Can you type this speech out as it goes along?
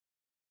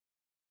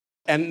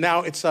And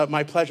now it's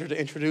my pleasure to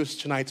introduce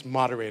tonight's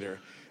moderator,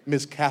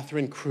 Ms.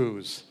 Catherine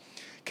Cruz.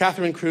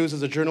 Catherine Cruz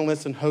is a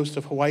journalist and host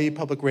of Hawaii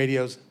Public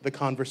Radio's The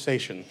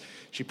Conversation.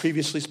 She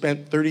previously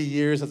spent 30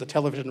 years as a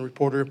television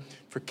reporter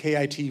for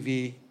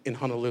KITV in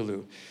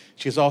Honolulu.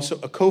 She is also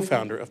a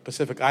co-founder of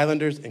Pacific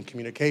Islanders in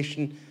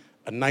Communication,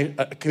 a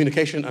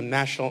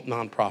national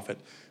nonprofit.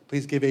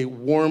 Please give a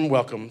warm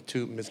welcome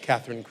to Ms.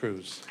 Catherine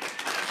Cruz.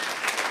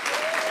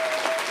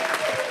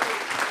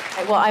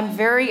 Well, I'm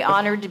very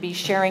honored to be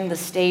sharing the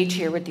stage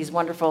here with these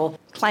wonderful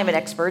climate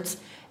experts,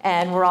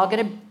 and we're all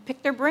going to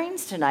pick their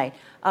brains tonight.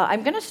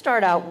 I'm going to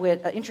start out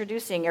with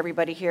introducing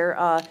everybody here.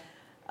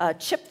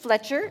 Chip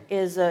Fletcher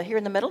is here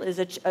in the middle, is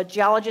a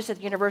geologist at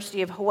the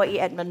University of Hawaii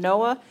at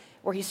Mānoa,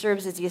 where he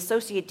serves as the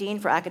Associate Dean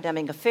for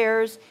Academic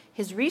Affairs.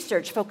 His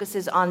research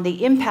focuses on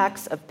the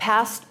impacts of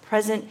past,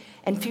 present,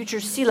 and future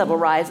sea level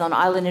rise on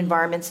island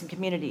environments and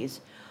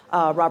communities.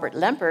 Robert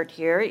Lempert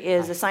here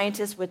is a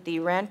scientist with the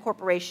RAND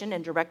Corporation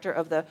and director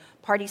of the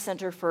Party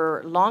Center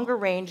for Longer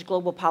Range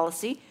Global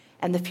Policy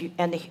and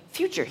the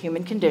Future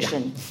Human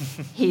Condition.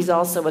 He's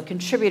also a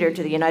contributor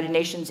to the United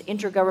Nations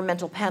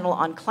Intergovernmental Panel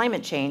on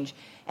Climate Change,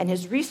 and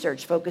his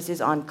research focuses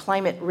on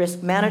climate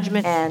risk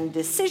management and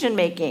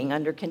decision-making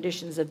under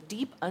conditions of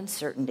deep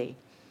uncertainty.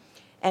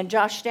 And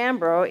Josh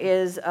Stanbro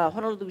is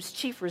Honolulu's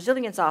Chief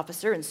Resilience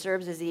Officer and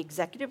serves as the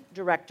Executive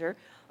Director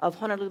of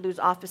Honolulu's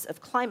Office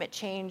of Climate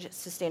Change,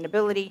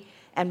 Sustainability,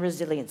 and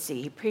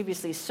Resiliency. He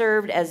previously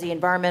served as the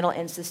Environmental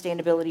and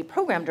Sustainability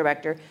Program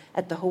Director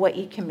at the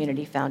Hawaii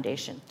Community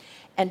Foundation.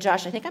 And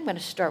Josh, I think I'm going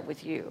to start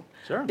with you.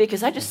 Sure.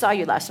 Because I just saw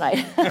you last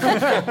night.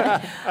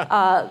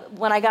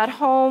 When I got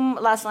home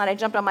last night, I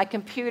jumped on my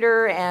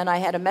computer and I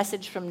had a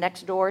message from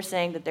next door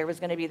saying that there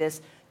was going to be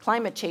this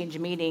climate change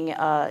meeting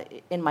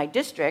in my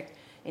district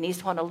in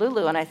East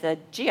Honolulu. And I said,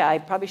 gee, I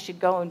probably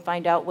should go and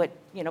find out what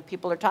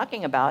people are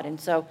talking about.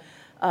 And so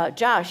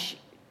Josh,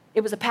 it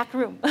was a packed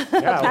room, a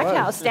packed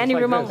house, standing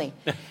room only.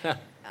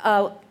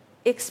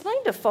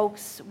 Explain to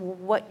folks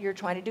what you're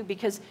trying to do,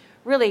 because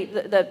really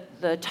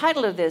the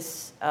title of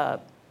this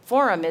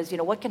forum is,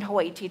 what can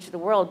Hawaii teach the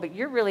world? But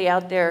you're really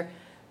out there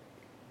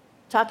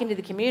talking to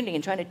the community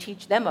and trying to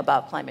teach them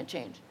about climate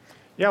change.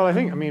 Yeah, well,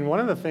 one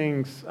of the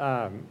things,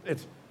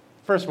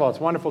 first of all, it's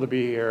wonderful to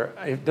be here.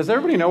 Does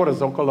everybody know what a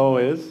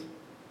Zócalo is?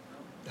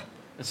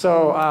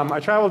 So I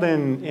traveled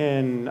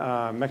in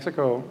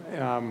Mexico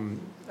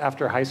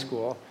after high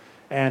school,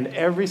 and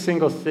every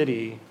single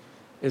city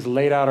is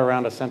laid out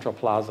around a central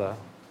plaza,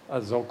 a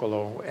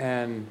Zócalo.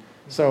 And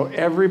so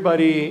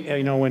everybody,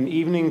 when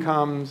evening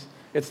comes,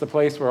 it's the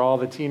place where all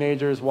the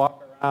teenagers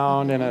walk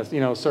around in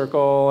a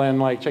circle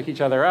and check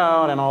each other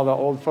out, and all the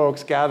old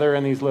folks gather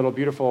in these little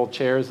beautiful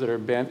chairs that are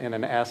bent in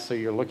an S, so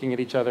you're looking at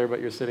each other, but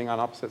you're sitting on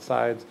opposite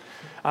sides.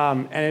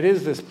 And it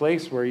is this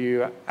place where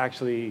you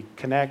actually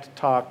connect,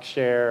 talk,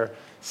 share,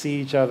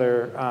 see each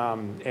other,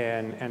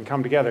 and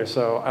come together.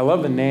 So I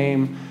love the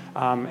name,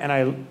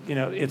 and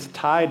it's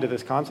tied to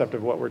this concept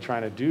of what we're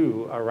trying to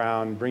do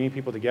around bringing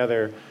people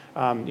together.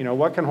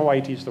 What can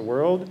Hawaii teach the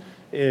world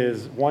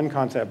is one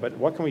concept, but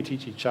what can we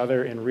teach each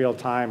other in real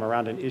time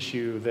around an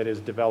issue that is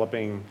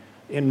developing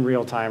in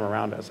real time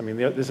around us?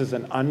 This is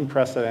an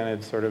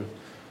unprecedented sort of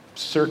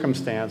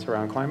circumstance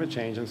around climate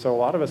change, and so a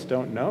lot of us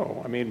don't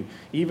know.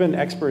 Even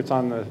experts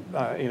on the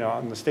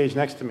on the stage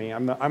next to me.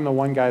 I'm the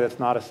one guy that's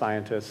not a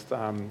scientist.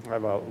 I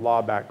have a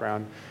law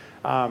background.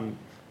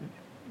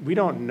 We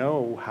don't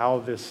know how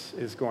this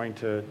is going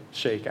to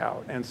shake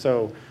out, and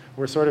so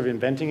we're sort of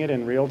inventing it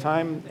in real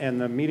time. And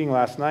the meeting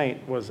last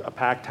night was a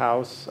packed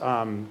house,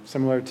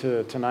 similar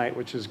to tonight,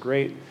 which is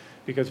great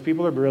because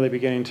people are really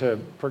beginning to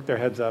perk their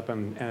heads up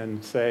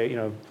and say,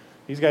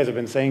 these guys have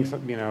been saying,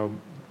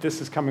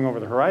 this is coming over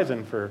the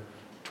horizon for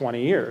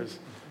 20 years.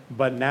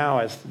 But now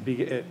as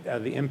the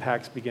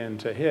impacts begin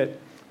to hit,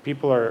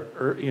 people are,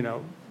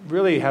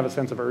 really have a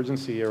sense of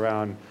urgency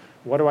around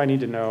what do I need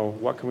to know,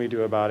 what can we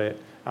do about it,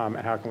 and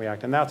how can we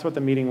act? And that's what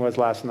the meeting was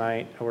last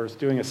night. We're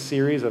doing a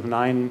series of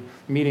 9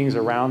 meetings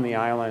around the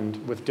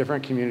island with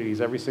different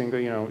communities, every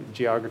single,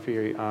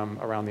 geography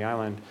around the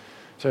island,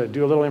 to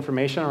do a little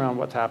information around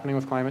what's happening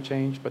with climate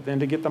change, but then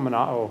to get the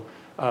mana'o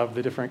of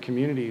the different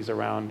communities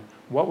around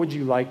what would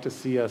you like to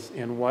see us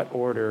in what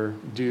order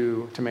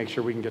do to make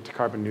sure we can get to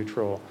carbon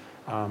neutral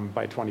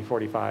by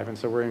 2045. And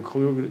so we're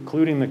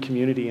including the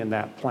community in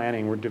that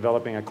planning. We're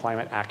developing a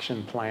climate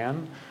action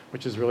plan,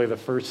 which is really the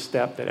first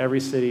step that every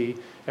city,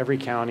 every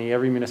county,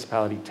 every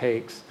municipality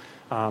takes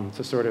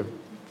to sort of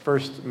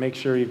first make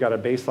sure you've got a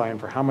baseline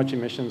for how much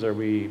emissions are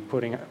we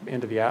putting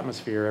into the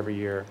atmosphere every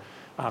year.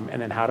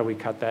 And then how do we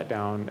cut that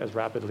down as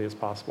rapidly as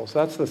possible?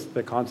 So that's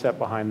the concept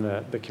behind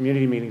the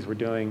community meetings we're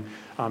doing.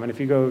 And if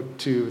you go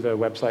to the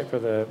website for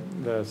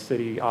the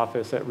city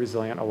office at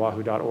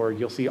resilientoahu.org,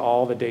 you'll see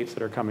all the dates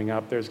that are coming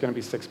up. There's going to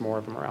be 6 more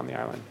of them around the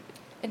island.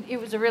 And it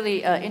was a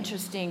really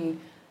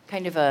interesting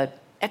kind of a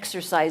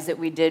exercise that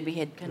we did. We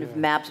had kind of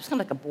maps. It was kind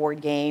of like a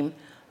board game.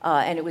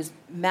 And it was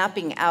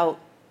mapping out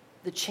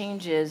the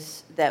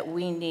changes that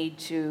we need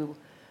to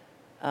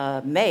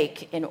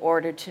make in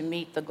order to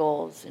meet the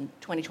goals in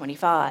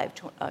 2025,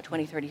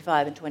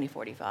 2035, and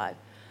 2045.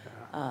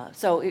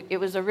 So it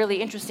was a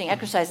really interesting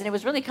exercise, and it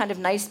was really kind of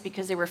nice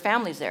because there were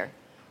families there.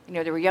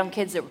 There were young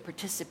kids that were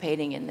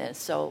participating in this,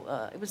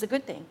 so it was a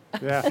good thing.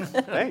 Yeah,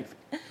 thanks.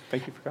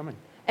 Thank you for coming.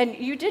 And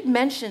you did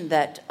mention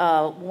that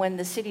when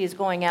the city is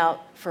going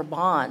out for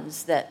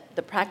bonds, that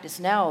the practice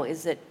now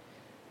is that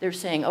they're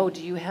saying, oh,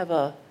 do you have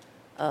a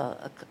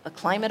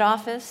climate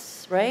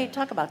office, right?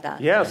 Talk about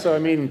that. Yeah, so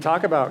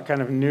talk about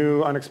kind of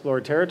new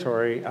unexplored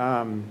territory.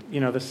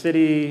 The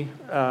city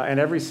and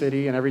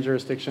every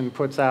jurisdiction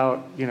puts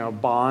out,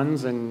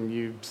 bonds, and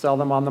you sell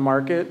them on the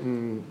market,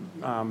 and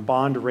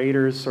bond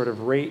raters sort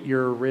of rate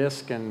your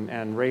risk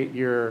and rate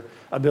your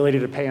ability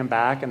to pay them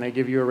back, and they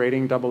give you a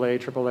rating, AA,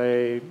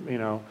 AAA,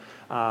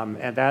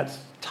 and that's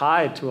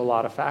tied to a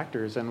lot of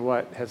factors. And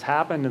what has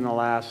happened in the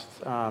last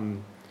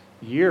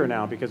year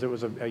now, because it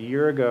was a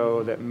year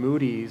ago that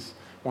Moody's,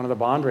 one of the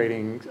bond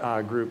rating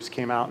groups,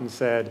 came out and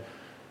said,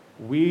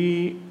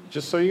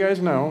 just so you guys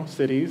know,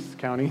 cities,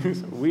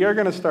 counties, we are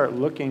going to start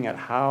looking at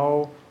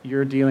how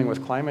you're dealing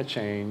with climate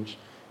change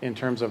in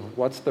terms of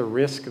what's the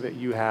risk that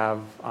you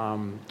have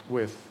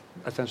with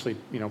essentially,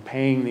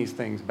 paying these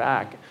things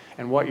back,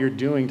 and what you're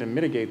doing to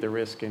mitigate the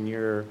risk in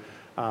your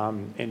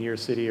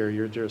city or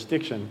your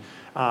jurisdiction.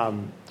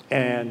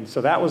 And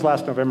so that was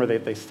last November.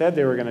 They said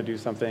they were going to do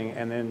something,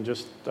 and then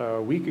just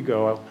a week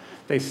ago,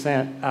 they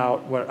sent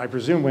out what I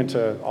presume went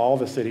to all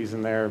the cities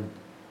in there,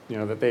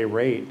 that they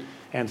rate,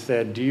 and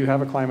said, do you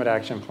have a climate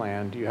action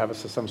plan? Do you have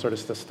some sort of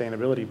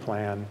sustainability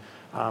plan?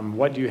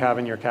 What do you have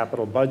in your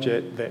capital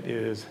budget that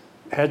is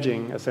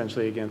hedging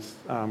essentially against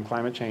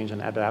climate change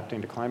and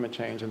adapting to climate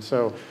change? And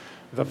so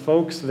the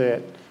folks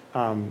that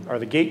are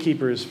the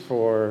gatekeepers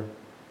for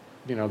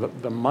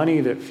the money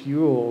that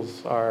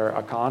fuels our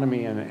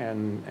economy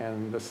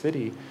and the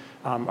city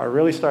are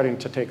really starting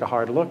to take a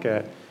hard look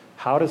at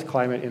how does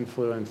climate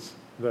influence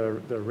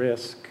the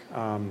risk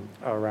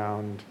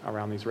around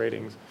these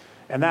ratings.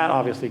 And that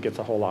obviously gets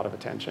a whole lot of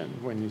attention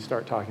when you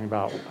start talking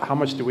about how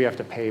much do we have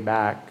to pay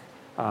back.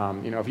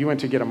 If you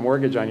went to get a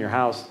mortgage on your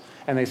house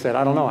and they said,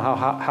 I don't know,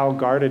 how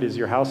guarded is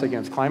your house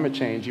against climate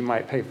change? You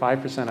might pay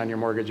 5% on your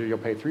mortgage, or you'll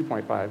pay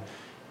 3.5%.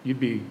 You'd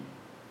be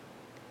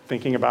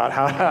thinking about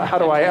how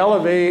do I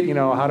elevate,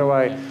 how do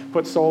I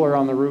put solar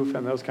on the roof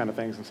and those kind of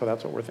things. And so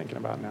that's what we're thinking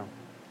about now.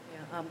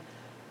 Yeah,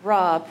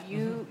 Rob,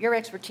 your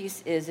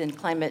expertise is in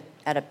climate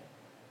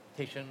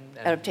adaptation,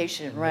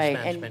 right?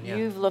 And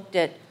you've looked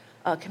at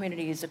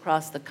communities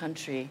across the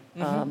country.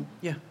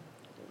 Yeah.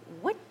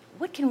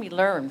 What can we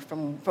learn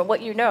from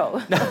what you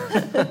know?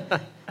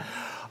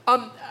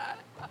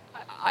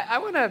 I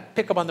want to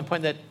pick up on the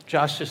point that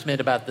Josh just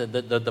made about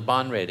the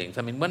bond ratings.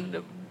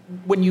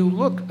 When you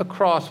look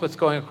across what's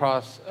going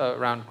across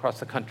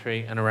the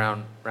country and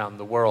around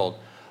the world,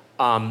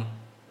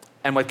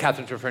 and what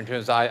Catherine's referring to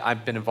is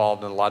I've been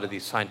involved in a lot of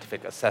these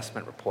scientific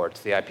assessment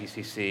reports, the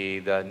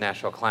IPCC, the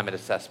National Climate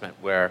Assessment,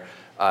 where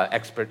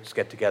experts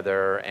get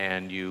together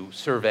and you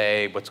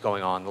survey what's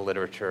going on in the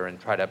literature and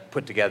try to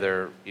put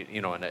together,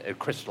 in a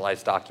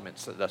crystallized document,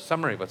 the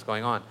summary of what's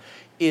going on.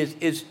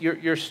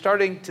 You're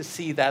starting to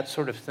see that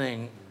sort of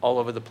thing all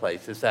over the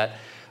place. Is that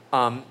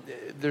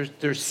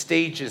there's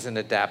stages in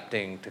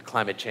adapting to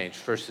climate change.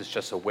 First is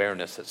just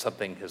awareness that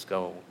something is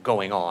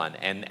going on,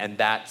 and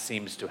that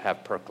seems to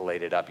have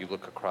percolated up. You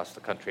look across the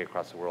country,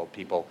 across the world,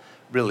 people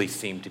really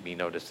seem to be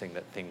noticing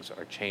that things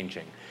are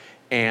changing.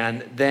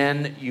 And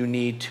then you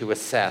need to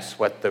assess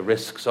what the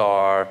risks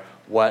are,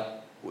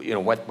 what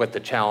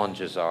the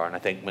challenges are. And I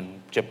think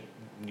when Chip,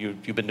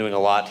 you've been doing a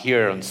lot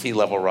here on sea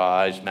level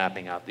rise,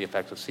 mapping out the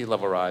effects of sea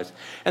level rise.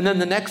 And then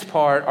the next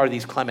part are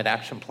these climate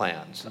action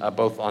plans,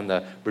 both on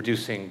the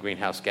reducing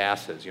greenhouse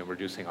gases,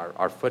 reducing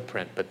our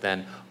footprint, but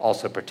then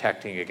also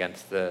protecting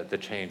against the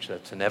change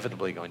that's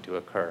inevitably going to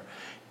occur.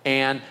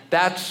 And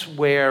that's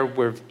where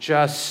we're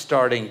just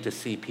starting to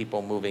see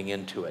people moving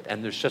into it.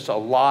 And there's just a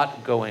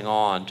lot going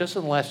on just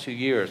in the last few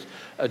years.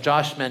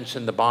 Josh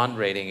mentioned the bond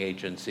rating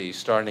agencies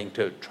starting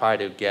to try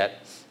to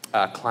get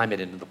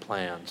climate into the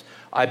plans.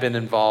 I've been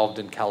involved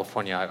in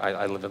California.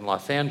 I live in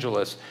Los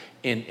Angeles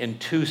in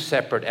two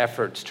separate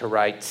efforts to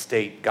write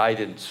state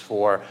guidance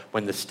for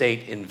when the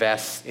state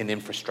invests in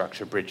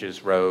infrastructure,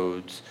 bridges,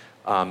 roads,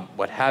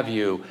 what have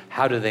you,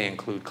 how do they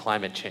include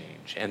climate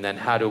change? And then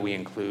how do we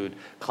include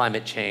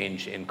climate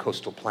change in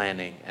coastal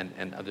planning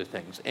and other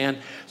things? And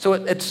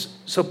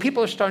so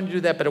people are starting to do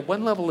that, but at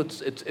one level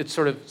it's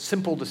sort of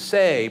simple to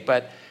say,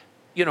 but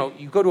you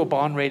go to a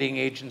bond rating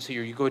agency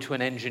or you go to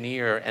an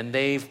engineer and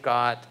they've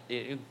got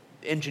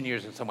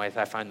engineers in some ways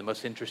I find the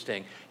most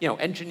interesting.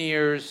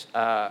 Engineers,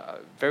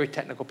 very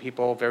technical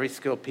people, very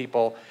skilled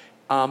people,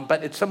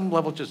 but at some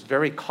level just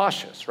very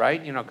cautious,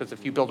 right? Because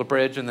if you build a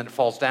bridge and then it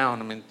falls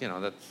down,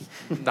 that's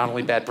not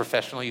only bad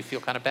professionally, you feel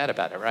kind of bad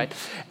about it, right?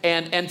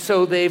 And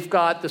so they've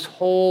got this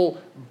whole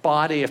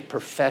body of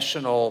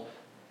professional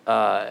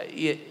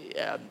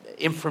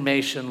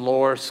information,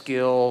 lore,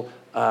 skill,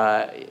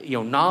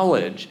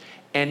 knowledge.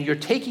 And you're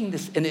taking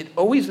this, and it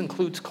always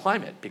includes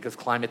climate, because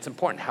climate's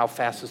important. How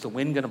fast is the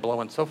wind going to blow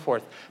and so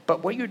forth.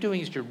 But what you're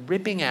doing is you're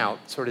ripping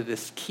out sort of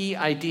this key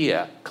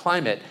idea,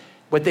 climate.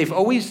 What they've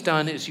always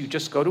done is you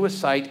just go to a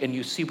site and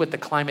you see what the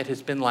climate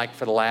has been like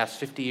for the last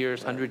 50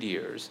 years, 100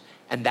 years,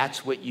 and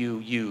that's what you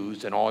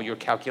use in all your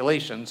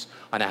calculations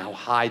on how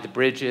high the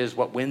bridge is,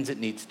 what winds it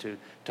needs to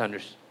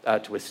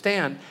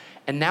withstand.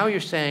 And now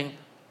you're saying,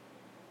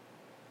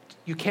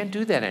 you can't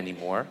do that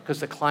anymore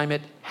because the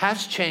climate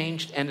has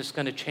changed and it's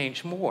going to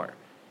change more.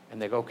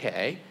 And they go,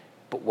 okay,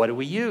 but what do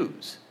we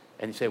use?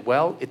 And you say,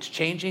 well, it's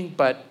changing,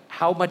 but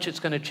how much it's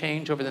going to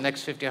change over the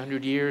next 50,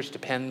 100 years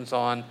depends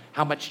on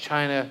how much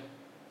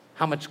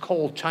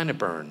coal China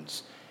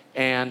burns,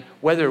 and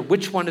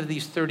which one of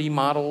these 30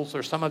 models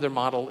or some other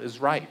model is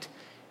right.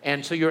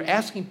 And so you're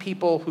asking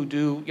people who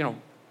do,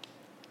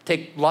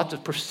 take lots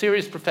of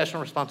serious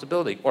professional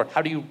responsibility, or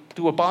how do you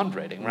do a bond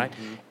rating, right?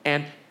 Mm-hmm.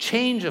 And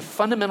change a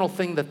fundamental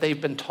thing that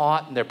they've been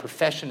taught and their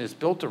profession is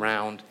built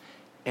around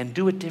and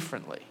do it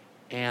differently.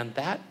 And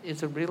that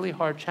is a really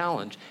hard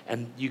challenge.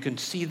 And you can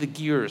see the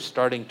gears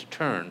starting to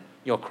turn,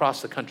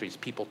 across the country as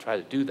people try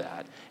to do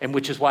that. And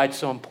which is why it's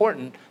so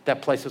important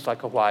that places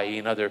like Hawaii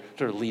and other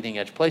sort of leading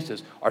edge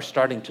places are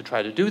starting to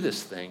try to do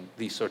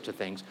these sorts of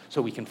things,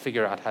 so we can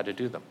figure out how to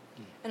do them.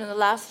 And in the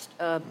last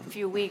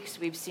few weeks,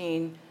 we've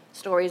seen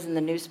stories in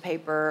the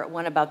newspaper,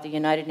 one about the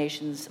United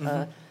Nations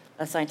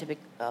a scientific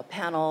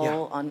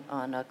panel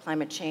on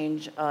climate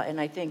change. And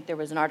I think there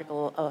was an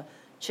article,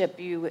 Chip,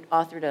 you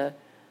authored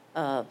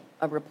a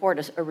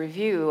report, a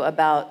review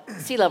about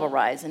sea level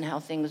rise and how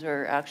things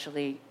are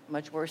actually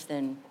much worse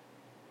than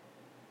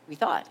we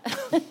thought.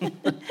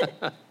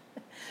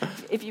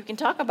 If you can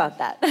talk about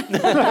that.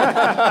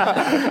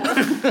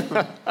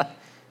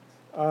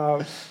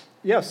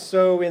 Yes,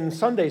 so in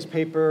Sunday's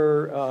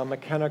paper,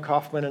 McKenna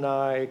Kaufman and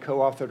I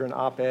co-authored an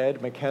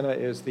op-ed. McKenna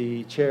is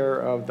the chair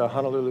of the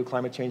Honolulu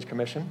Climate Change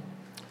Commission.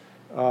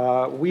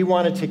 We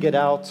wanted to get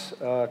out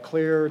a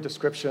clear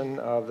description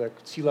of the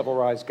sea level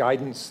rise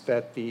guidance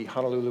that the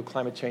Honolulu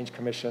Climate Change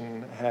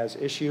Commission has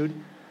issued.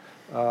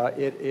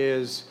 It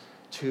is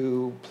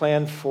to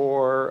plan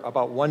for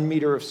about 1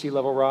 meter of sea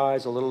level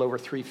rise, a little over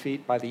 3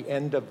 feet by the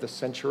end of the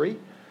century.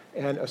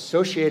 And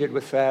associated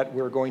with that,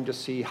 we're going to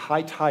see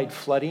high tide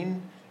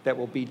flooding that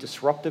will be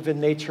disruptive in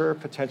nature,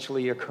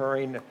 potentially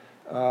occurring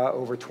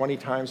over 20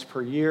 times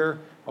per year,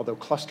 although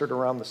clustered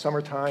around the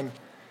summertime,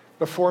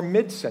 before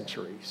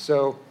mid-century.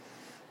 So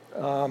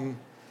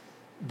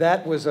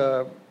that was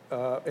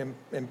an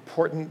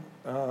important,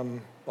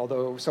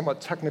 although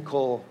somewhat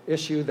technical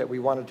issue that we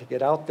wanted to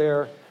get out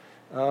there.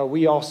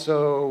 We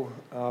also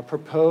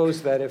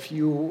propose that if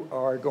you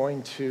are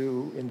going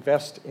to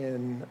invest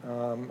in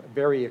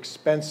very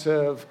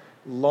expensive,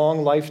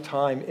 long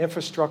lifetime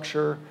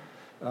infrastructure,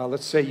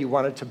 let's say you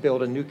wanted to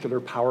build a nuclear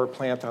power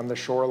plant on the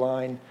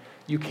shoreline,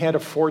 you can't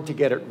afford to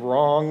get it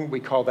wrong. We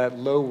call that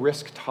low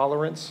risk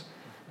tolerance.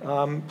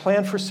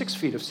 Plan for 6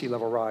 feet of sea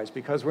level rise,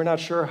 because we're not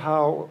sure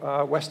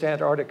how West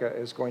Antarctica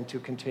is going to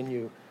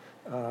continue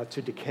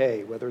to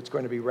decay, whether it's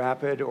going to be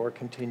rapid or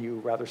continue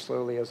rather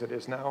slowly as it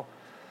is now.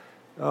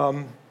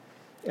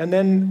 And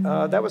then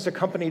that was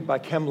accompanied by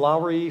Kem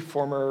Lowry,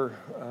 former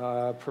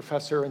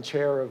professor and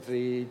chair of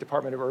the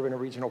Department of Urban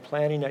and Regional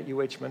Planning at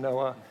UH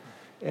Manoa.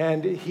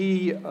 And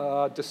he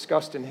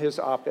discussed in his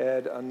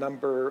op-ed a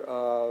number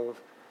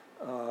of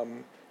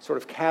sort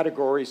of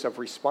categories of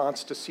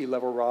response to sea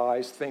level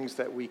rise, things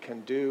that we can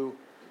do.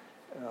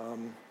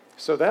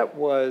 So that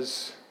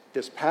was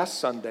this past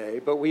Sunday,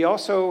 but we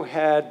also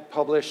had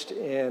published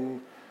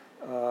in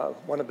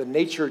one of the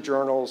nature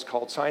journals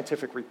called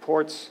Scientific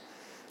Reports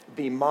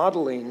the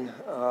modeling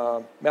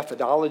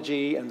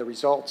methodology and the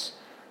results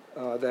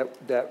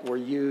that were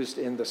used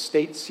in the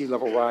state sea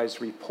level rise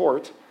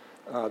report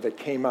that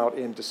came out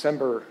in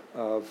December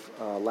of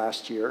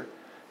last year.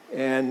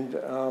 And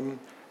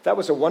that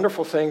was a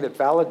wonderful thing that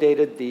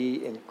validated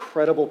the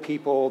incredible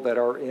people that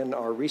are in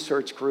our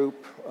research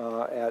group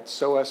at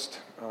SOEST,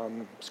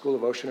 School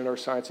of Ocean and Earth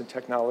Science and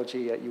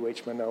Technology at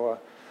UH Manoa.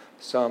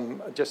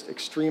 Some just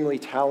extremely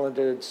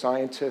talented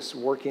scientists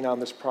working on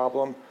this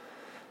problem.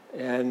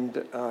 And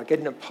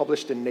getting it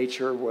published in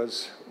Nature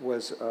was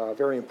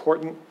very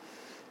important.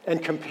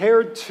 And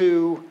compared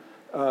to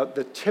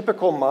the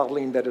typical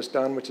modeling that is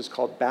done, which is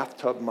called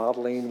bathtub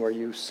modeling, where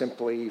you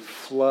simply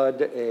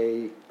flood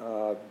a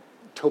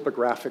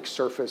topographic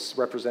surface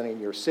representing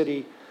your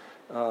city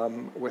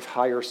with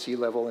higher sea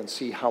level and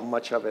see how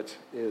much of it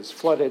is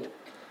flooded,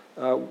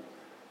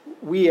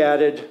 we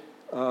added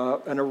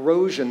an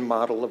erosion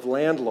model of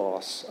land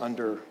loss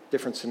under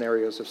different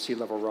scenarios of sea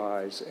level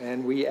rise.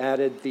 And we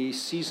added the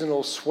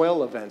seasonal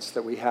swell events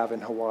that we have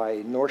in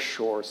Hawaii, North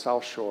Shore,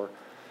 South Shore.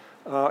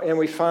 And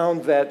we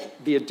found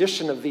that the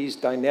addition of these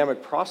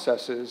dynamic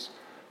processes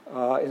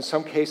in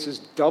some cases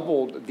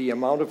doubled the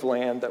amount of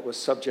land that was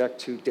subject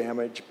to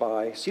damage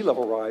by sea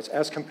level rise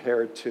as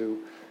compared to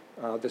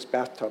this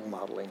bathtub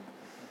modeling.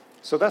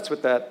 So that's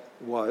what that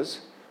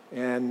was.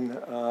 And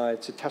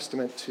it's a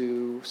testament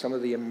to some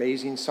of the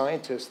amazing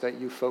scientists that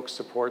you folks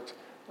support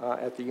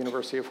at the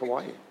University of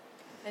Hawaii.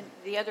 And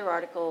the other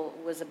article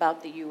was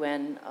about the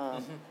UN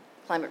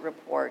climate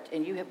report,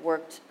 and you have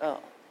worked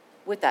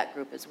with that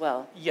group as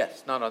well.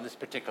 Yes, not on this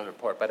particular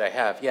report, but I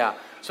have, yeah.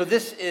 So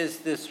this is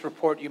this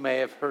report you may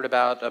have heard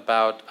about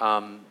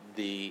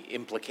the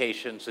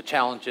implications, the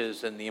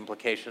challenges and the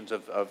implications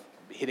of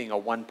hitting a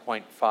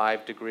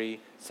 1.5 degree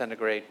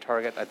centigrade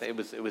target. I think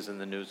it was in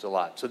the news a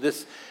lot. So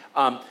this,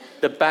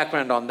 the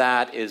background on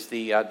that is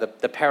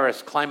the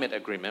Paris Climate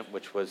Agreement,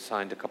 which was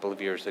signed a couple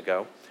of years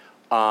ago,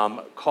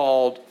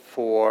 called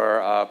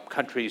for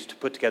countries to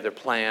put together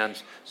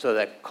plans so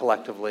that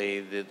collectively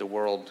the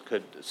world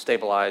could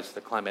stabilize the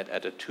climate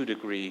at a 2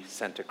 degree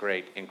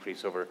centigrade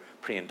increase over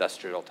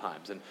pre-industrial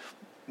times. And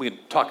we can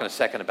talk in a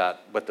second about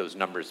what those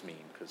numbers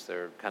mean, because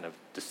they're kind of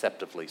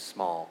deceptively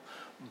small.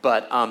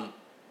 But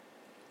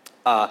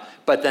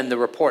then the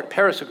report,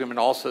 Paris Agreement,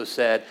 also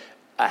said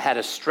had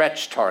a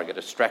stretch target,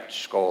 a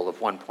stretch goal of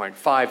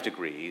 1.5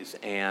 degrees,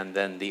 and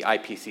then the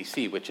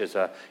IPCC, which is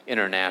a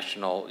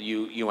international,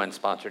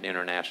 UN-sponsored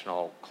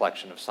international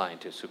collection of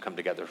scientists who come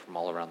together from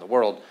all around the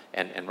world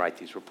and write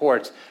these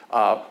reports.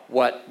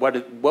 What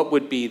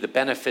would be the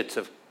benefits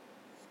of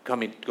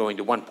going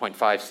to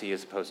 1.5 C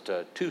as opposed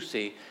to 2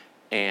 C,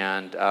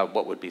 and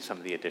what would be some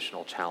of the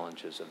additional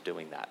challenges of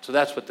doing that? So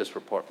that's what this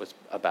report was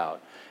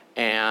about.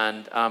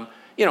 And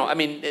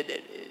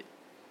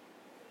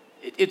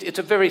it's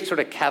a very sort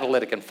of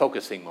catalytic and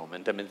focusing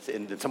moment. I mean,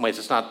 in some ways,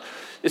 it's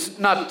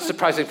not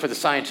surprising for the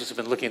scientists who've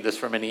been looking at this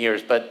for many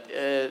years, but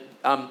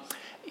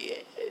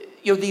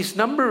these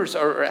numbers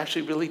are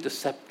actually really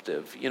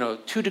deceptive.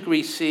 2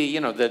 degrees C,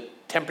 the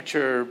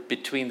temperature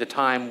between the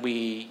time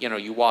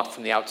you walk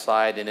from the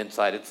outside and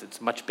inside, it's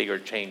much bigger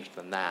change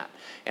than that.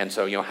 And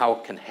so, how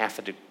can half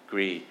a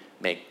degree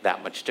make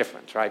that much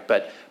difference, right?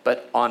 But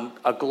on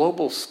a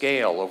global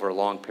scale over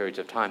long periods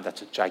of time,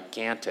 that's a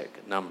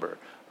gigantic number.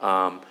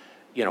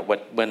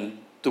 When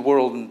the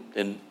world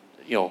in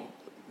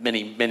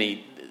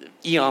many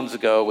eons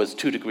ago was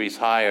 2 degrees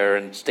higher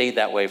and stayed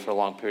that way for a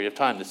long period of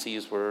time, the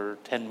seas were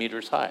 10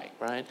 meters high,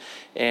 right?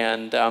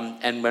 And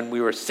when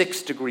we were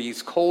 6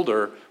 degrees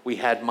colder, we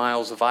had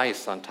miles of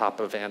ice on top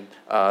of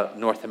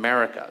North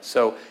America.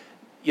 So,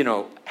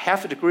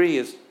 half a degree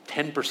is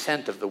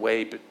 10% of the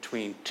way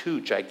between two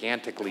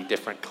gigantically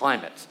different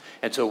climates.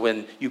 And so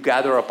when you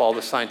gather up all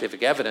the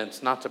scientific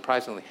evidence, not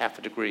surprisingly, half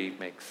a degree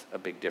makes a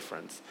big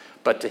difference.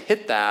 But to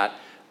hit that,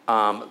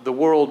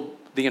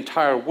 the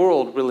entire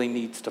world really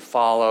needs to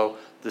follow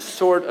the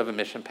sort of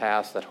emission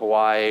paths that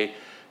Hawaii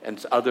and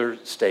few other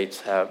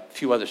states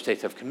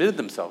have committed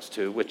themselves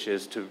to, which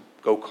is to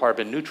go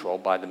carbon neutral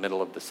by the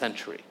middle of the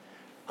century.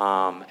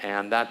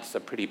 And that's a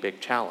pretty big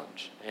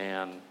challenge.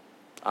 And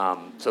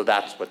so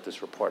that's what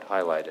this report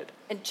highlighted.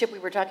 And Chip, we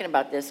were talking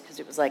about this because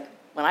it was like,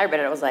 when I read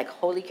it, I was like,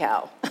 holy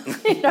cow,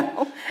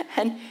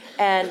 and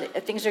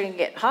things are going to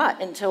get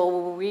hot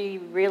until we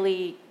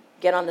really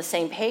get on the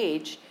same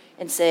page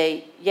and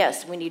say,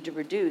 yes, we need to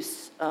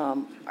reduce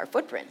our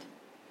footprint.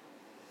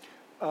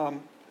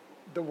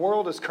 The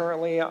world is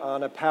currently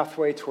on a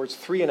pathway towards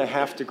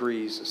 3.5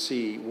 degrees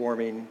C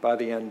warming by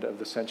the end of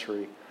the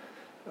century.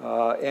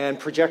 And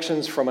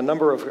projections from a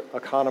number of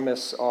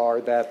economists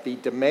are that the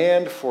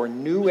demand for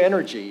new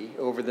energy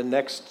over the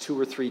next 2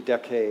 or 3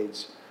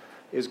 decades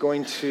is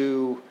going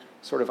to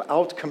sort of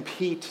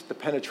outcompete the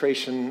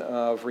penetration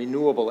of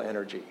renewable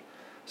energy.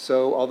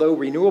 So although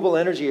renewable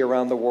energy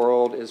around the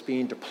world is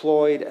being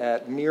deployed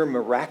at near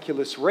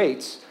miraculous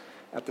rates,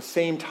 at the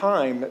same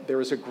time, there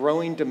is a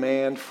growing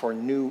demand for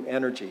new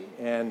energy.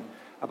 And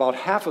about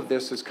half of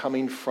this is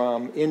coming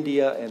from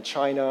India and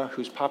China,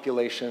 whose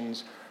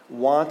populations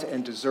want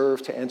and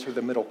deserve to enter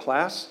the middle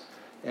class.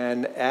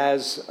 And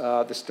as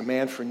this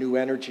demand for new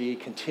energy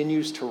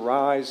continues to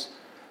rise,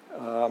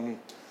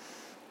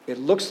 it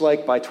looks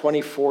like by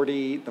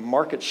 2040, the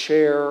market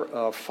share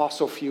of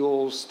fossil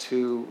fuels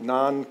to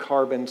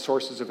non-carbon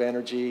sources of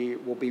energy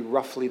will be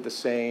roughly the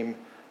same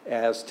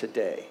as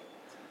today.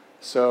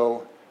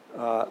 So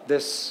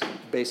this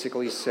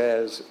basically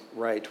says,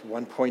 right,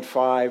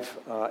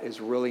 1.5 is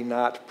really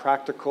not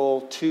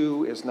practical,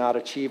 2 is not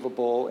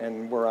achievable,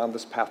 and we're on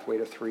this pathway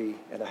to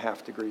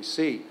 3.5 degrees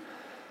C.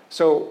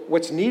 So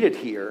what's needed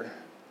here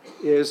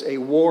is a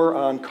war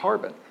on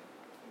carbon.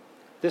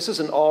 This is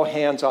an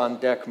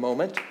all-hands-on-deck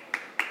moment.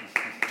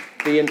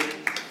 Thank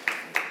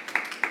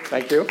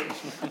you.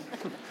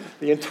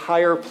 The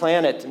entire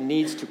planet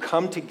needs to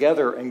come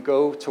together and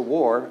go to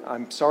war.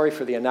 I'm sorry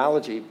for the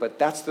analogy, but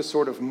that's the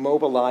sort of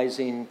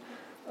mobilizing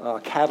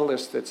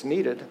catalyst that's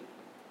needed.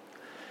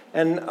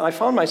 And I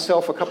found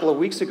myself a couple of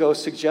weeks ago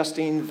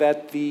suggesting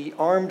that the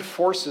armed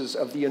forces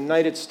of the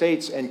United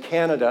States and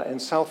Canada and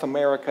South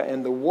America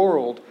and the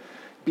world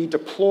be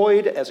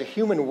deployed as a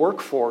human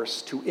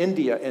workforce to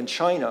India and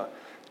China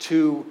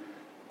to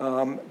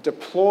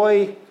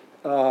deploy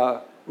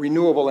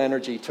renewable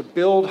energy, to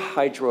build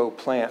hydro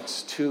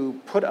plants,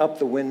 to put up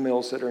the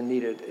windmills that are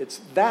needed.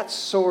 It's that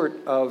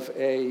sort of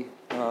a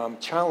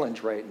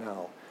challenge right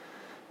now.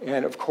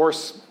 And of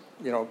course,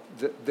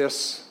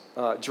 this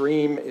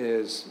dream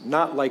is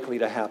not likely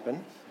to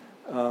happen,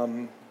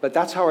 but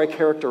that's how I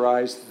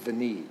characterize the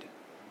need.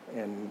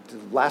 And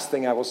the last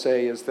thing I will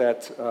say is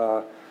that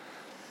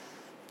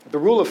the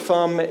rule of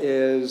thumb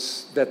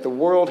is that the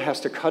world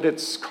has to cut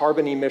its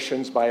carbon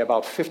emissions by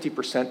about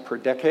 50% per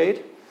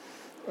decade.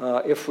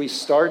 If we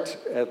start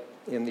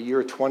in the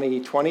year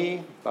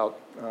 2020, about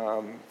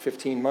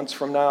 15 months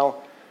from now,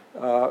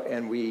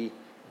 and we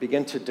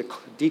begin to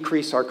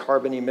decrease our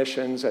carbon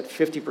emissions at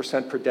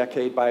 50% per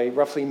decade, by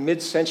roughly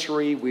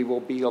mid-century, we will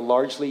be a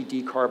largely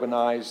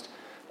decarbonized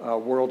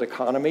world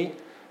economy,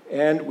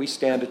 and we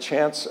stand a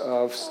chance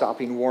of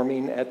stopping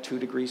warming at 2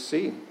 degrees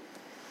C.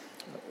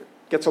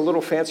 Gets a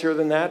little fancier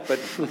than that, but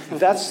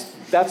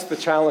that's the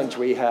challenge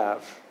we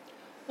have.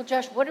 Well,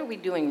 Josh, what are we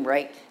doing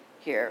right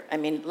here? I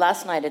mean,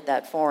 last night at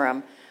that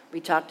forum, we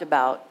talked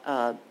about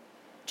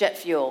jet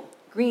fuel,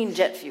 green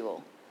jet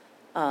fuel,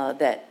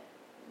 that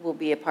will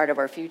be a part of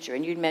our future.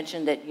 And you'd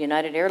mentioned that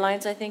United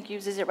Airlines, I think,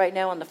 uses it right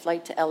now on the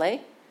flight to LA. I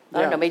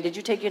don't know, maybe did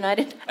you take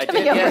United? I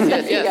did,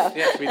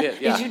 yes, we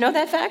did. Yeah. Did you know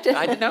that fact?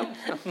 I didn't know.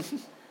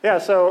 Yeah,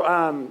 so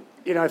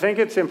I think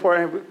it's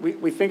important.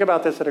 We think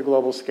about this at a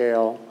global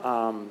scale,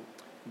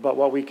 but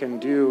what we can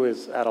do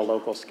is at a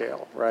local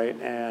scale, right?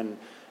 And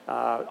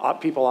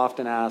people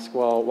often ask,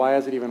 well, why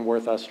is it even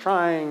worth us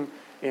trying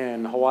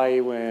in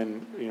Hawaii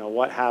when,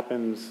 what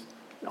happens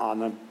on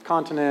the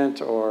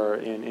continent or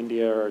in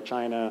India or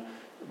China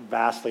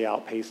vastly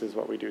outpaces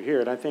what we do here?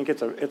 And I think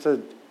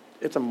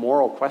it's a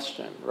moral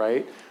question,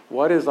 right?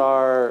 What's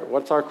our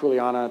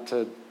kuleana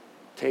to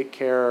take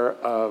care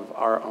of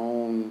our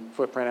own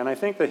footprint? And I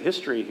think the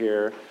history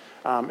here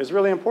is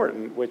really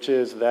important, which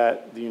is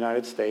that the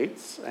United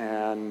States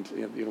and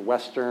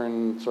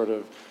Western sort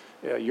of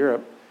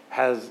Europe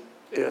has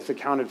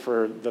accounted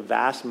for the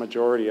vast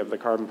majority of the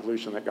carbon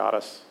pollution that got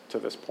us to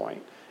this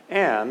point.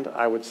 And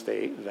I would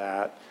state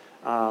that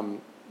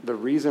the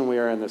reason we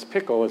are in this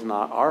pickle is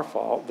not our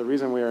fault. The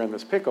reason we are in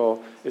this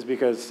pickle is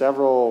because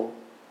several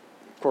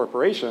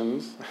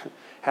corporations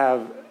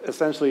have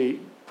essentially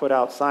put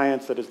out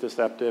science that is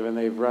deceptive, and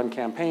they've run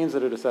campaigns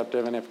that are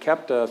deceptive, and have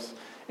kept us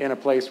in a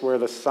place where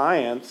the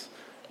science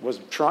was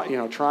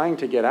trying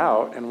to get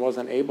out and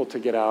wasn't able to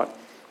get out.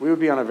 We would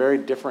be on a very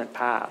different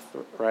path,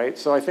 right?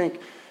 So I think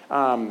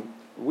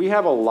we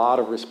have a lot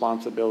of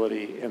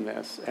responsibility in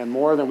this, and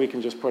more than we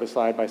can just put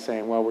aside by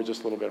saying, well, we're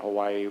just a little bit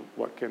Hawaii,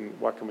 what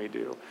can we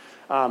do?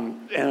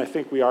 And I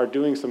think we are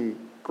doing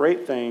some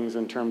great things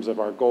in terms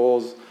of our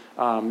goals.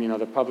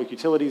 The Public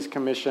Utilities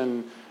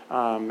Commission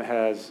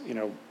has,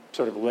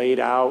 sort of laid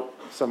out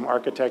some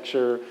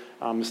architecture.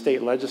 The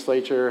state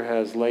legislature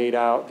has laid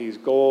out these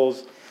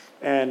goals.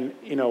 And,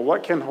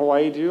 what can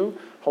Hawaii do?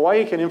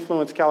 Hawaii can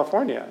influence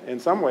California in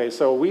some ways.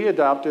 So we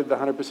adopted the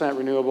 100%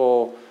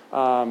 renewable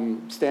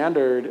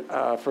standard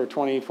for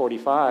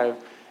 2045.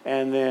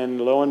 And then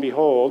lo and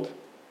behold,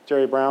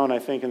 Jerry Brown, I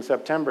think in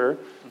September,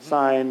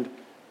 signed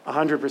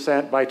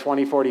 100% by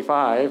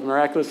 2045,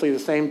 miraculously the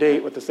same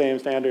date with the same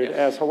standard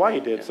as Hawaii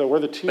did. Yeah. So we're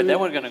the two. But then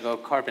we're going to go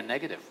carbon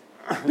negative.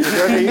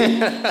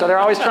 So they're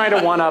always trying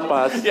to one-up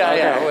us.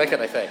 Yeah, what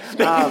can I say?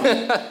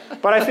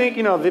 But I think,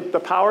 the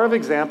power of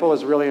example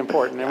is really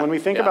important. And when we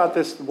think about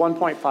this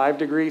 1.5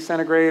 degree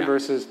centigrade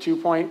versus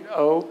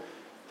 2.0,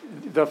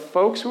 the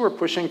folks who were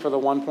pushing for the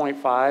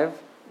 1.5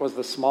 was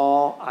the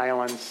small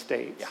island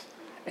states. Yeah.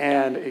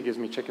 And it gives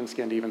me chicken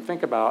skin to even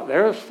think about.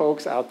 There's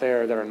folks out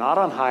there that are not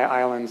on high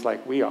islands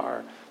like we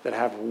are, that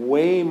have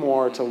way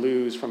more to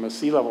lose from a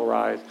sea level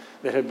rise,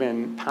 that have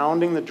been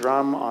pounding the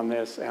drum on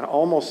this and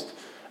almost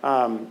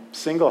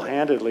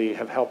single-handedly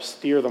have helped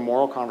steer the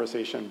moral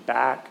conversation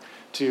back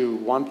to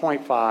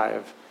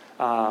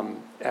 1.5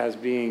 as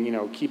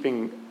being,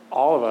 keeping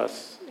all of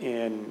us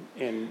in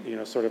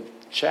sort of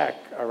check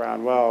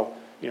around, well,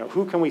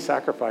 who can we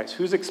sacrifice?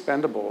 Who's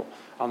expendable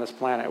on this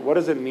planet? What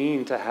does it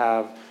mean to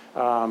have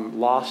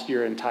lost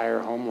your entire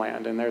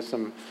homeland? And there's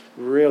some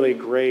really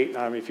great,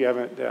 if you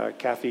haven't,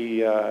 Kathy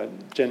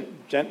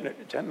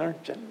Gentner,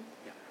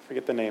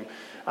 forget the name.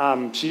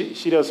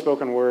 She does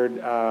spoken word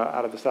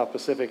out of the South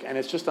Pacific, and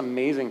it's just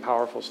amazing,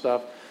 powerful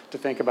stuff to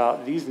think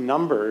about. These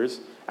numbers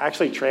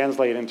actually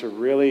translate into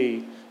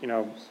really,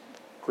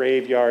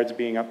 graveyards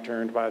being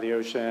upturned by the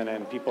ocean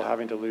and people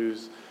having to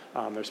lose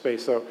their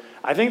space. So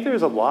I think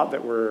there's a lot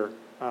that we're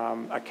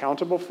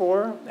accountable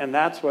for, and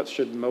that's what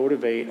should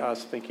motivate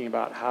us thinking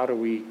about how do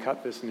we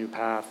cut this new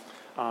path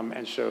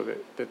and show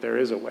that there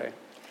is a way. I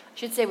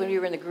should say when we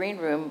were in the green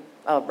room,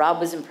 Rob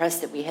was impressed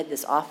that we had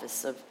this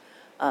office of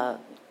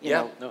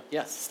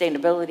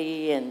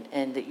sustainability,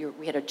 and that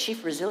we had a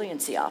chief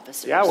resiliency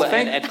officer. Yeah, well,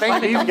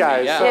 thank these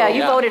guys.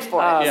 You voted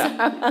for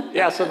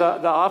it. So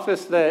the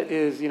office that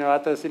is,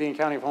 at the City and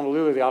County of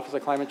Honolulu, the Office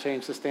of Climate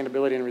Change,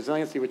 Sustainability, and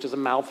Resiliency, which is a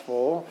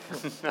mouthful,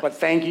 but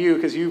thank you,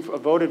 because you've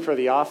voted for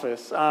the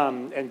office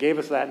and gave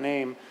us that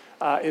name,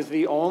 is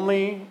the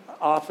only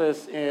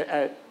office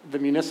at the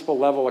municipal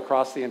level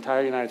across the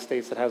entire United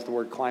States that has the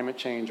word climate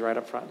change right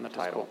up front in the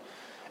title.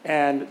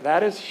 And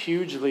that is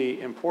hugely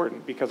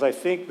important, because I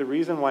think the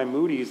reason why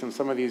Moody's and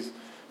some of these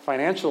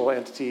financial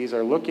entities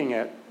are looking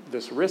at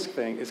this risk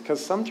thing is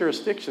because some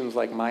jurisdictions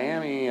like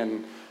Miami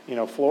and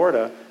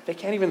Florida, they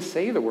can't even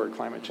say the word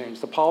climate change.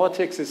 The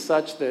politics is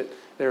such that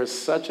there is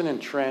such an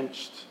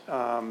entrenched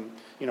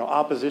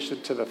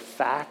opposition to the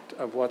fact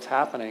of what's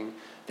happening.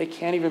 They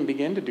can't even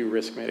begin to do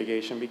risk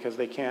mitigation because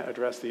they can't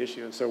address the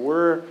issue. And so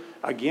we're,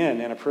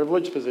 again, in a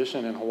privileged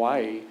position in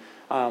Hawaii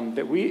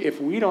that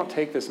if we don't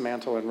take this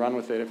mantle and run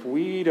with it, if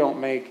we don't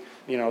make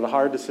the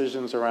hard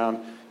decisions around,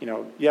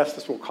 yes,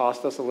 this will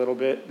cost us a little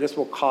bit. This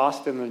will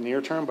cost in the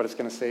near term, but it's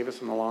going to save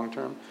us in the long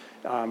term.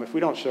 If we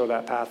don't show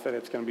that path, then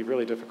it's going to be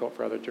really difficult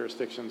for other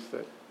jurisdictions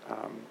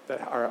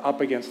that are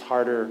up against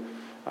harder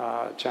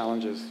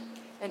challenges.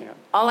 And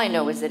all I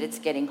know is that it's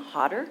getting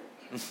hotter,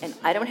 and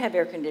I don't have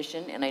air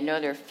conditioning, and I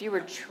know there are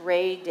fewer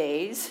tray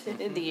days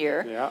in the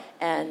year,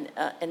 and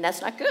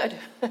that's not good.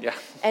 Yeah.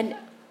 And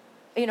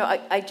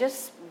I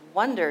just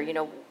wonder,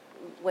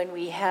 when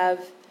we have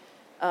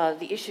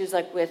the issues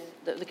like with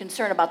the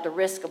concern about the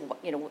risk of,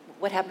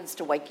 what happens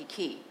to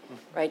Waikiki,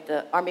 right?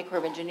 The Army Corps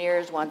of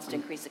Engineers wants to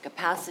increase the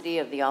capacity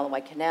of the Aloha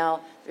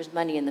Canal. There's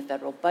money in the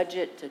federal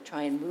budget to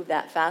try and move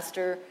that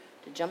faster,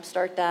 to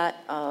jumpstart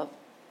that.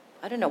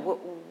 I don't know,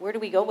 where do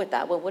we go with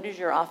that? Well, what does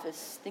your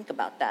office think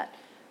about that?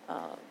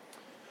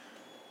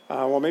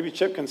 Well, maybe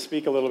Chip can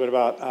speak a little bit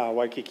about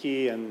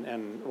Waikiki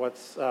and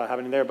what's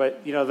happening there.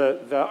 But,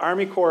 the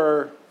Army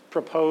Corps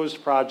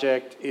proposed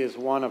project is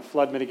one of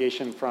flood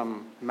mitigation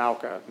from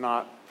Mauka,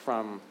 not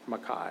from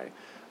Makai.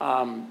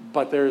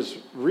 But there's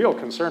real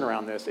concern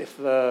around this. If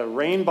the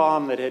rain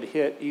bomb that had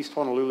hit East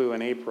Honolulu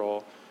in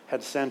April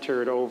had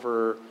centered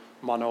over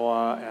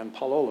Mānoa and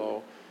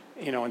Palolo,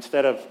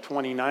 instead of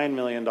 $29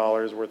 million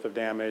worth of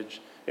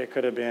damage, it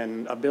could have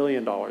been $1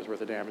 billion worth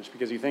of damage,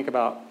 because you think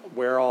about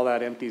where all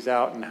that empties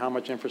out and how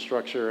much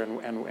infrastructure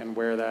and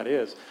where that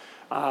is.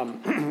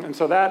 And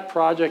so that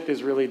project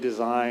is really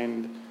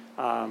designed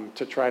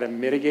to try to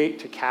mitigate,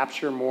 to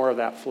capture more of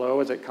that flow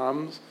as it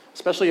comes,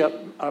 especially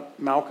up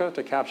Mauka,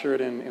 to capture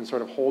it in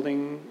sort of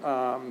holding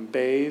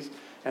bays,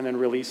 and then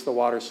release the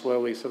water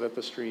slowly so that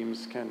the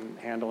streams can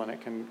handle and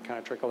it can kind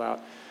of trickle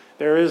out.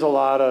 There is a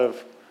lot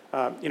of,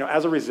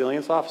 as a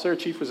resilience officer,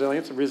 chief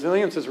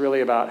resilience is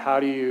really about how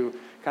do you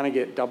kind of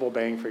get double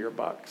bang for your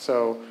buck.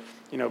 So,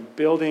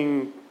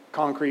 building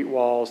concrete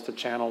walls to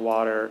channel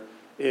water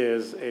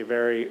is a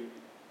very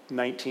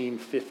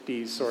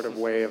 1950s sort of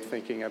way of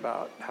thinking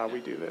about how we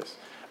do this.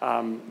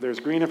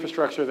 There's green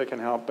infrastructure that can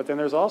help, but then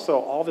there's also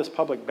all this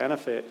public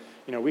benefit.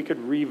 We could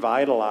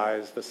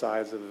revitalize the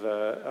size of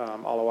the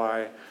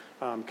Aloha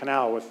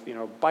Canal with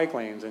bike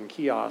lanes and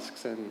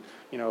kiosks and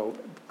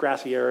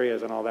grassy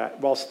areas and all that,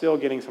 while still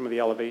getting some of the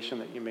elevation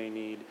that you may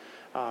need.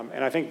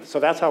 And I think so.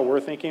 That's how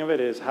we're thinking of it: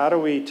 is how do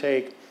we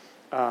take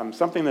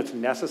something that's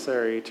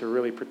necessary to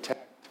really protect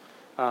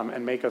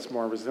and make us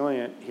more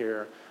resilient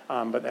here.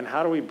 But then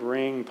how do we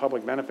bring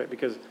public benefit?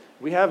 Because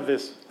we have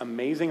this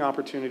amazing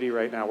opportunity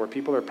right now where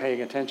people are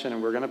paying attention,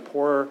 and we're going to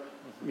pour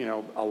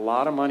a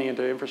lot of money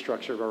into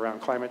infrastructure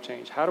around climate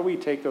change. How do we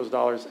take those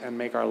dollars and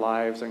make our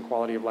lives and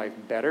quality of life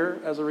better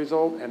as a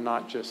result, and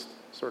not just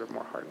sort of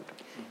more hardened?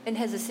 And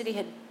has the city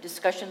had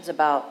discussions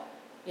about,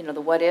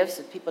 the what ifs,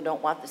 if people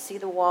don't want to see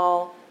the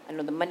wall? I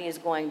know the money is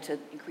going to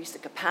increase the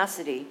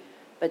capacity,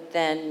 but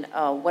then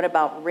what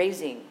about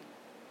raising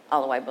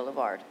Aloha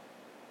Boulevard?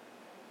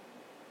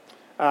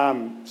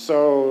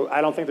 So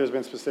I don't think there's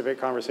been specific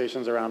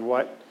conversations around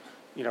what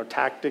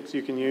tactics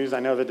you can use. I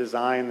know the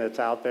design that's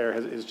out there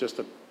is just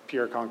a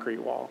pure concrete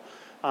wall.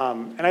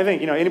 And I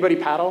think, anybody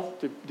paddle?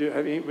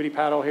 Have anybody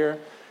paddle here?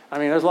 I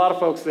mean, there's a lot of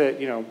folks that,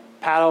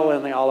 paddle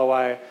in the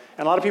Aloha,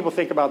 and a lot of people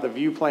think about the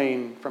view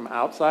plane from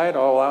outside.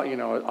 Oh,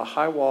 a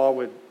high wall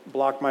would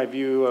block my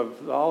view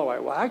of the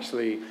Aloha. Well,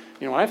 actually,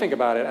 when I think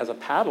about it as a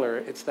paddler,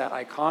 it's that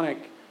iconic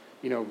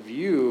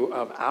view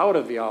of out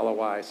of the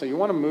Aloha. So you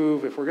want to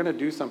move, if we're going to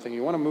do something,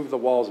 you want to move the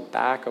walls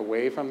back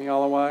away from the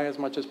Aloha as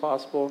much as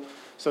possible,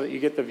 so that you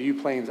get the view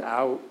planes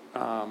out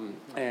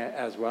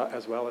as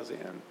well as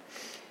in.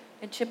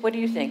 And Chip, what do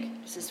you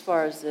think, just as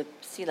far as the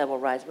sea level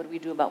rise? What do we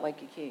do about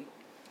Waikiki?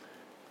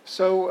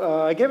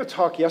 So I gave a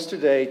talk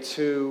yesterday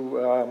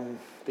to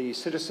the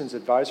Citizens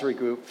Advisory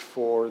Group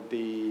for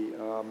the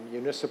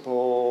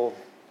Municipal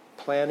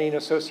Planning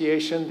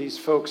Association. These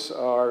folks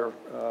are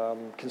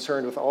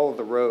concerned with all of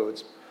the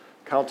roads,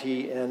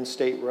 county and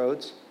state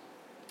roads.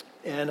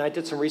 And I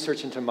did some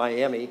research into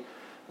Miami.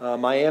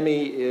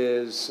 Miami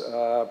is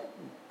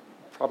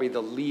probably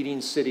the leading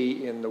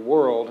city in the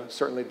world,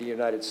 certainly the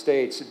United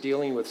States,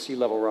 dealing with sea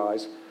level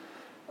rise.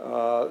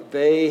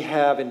 They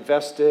have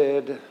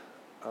invested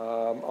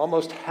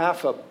almost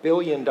 $500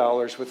 million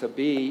with a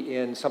B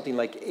in something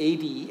like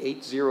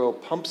 80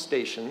 pump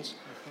stations.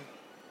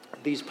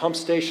 These pump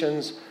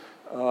stations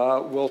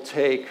will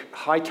take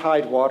high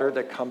tide water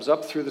that comes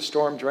up through the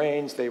storm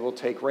drains. They will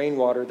take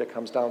rainwater that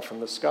comes down from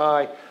the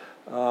sky,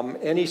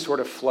 any sort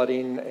of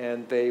flooding,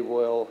 and they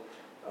will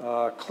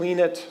clean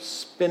it,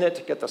 spin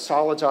it, get the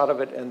solids out of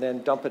it, and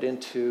then dump it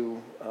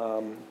into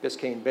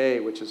Biscayne Bay,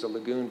 which is a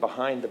lagoon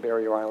behind the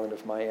barrier island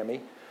of Miami.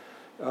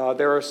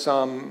 There are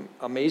some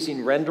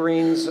amazing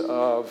renderings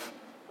of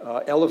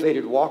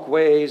elevated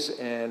walkways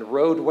and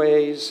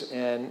roadways,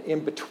 and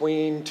in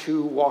between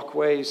two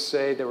walkways,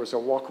 say there was a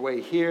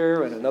walkway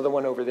here and another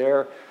one over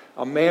there,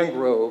 a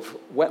mangrove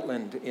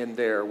wetland in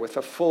there with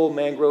a full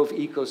mangrove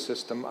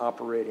ecosystem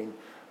operating.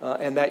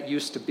 And that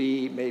used to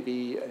be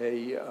maybe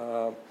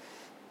a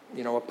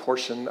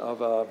portion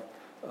of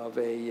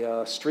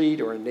a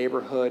street or a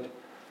neighborhood.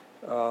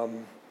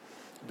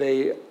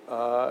 They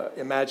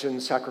imagine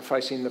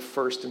sacrificing the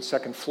first and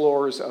second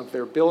floors of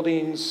their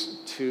buildings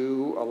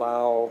to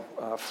allow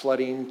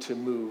flooding to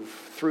move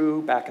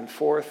through, back and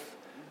forth,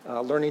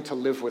 learning to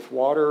live with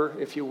water,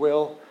 if you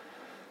will.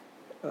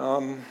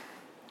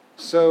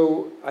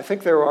 So I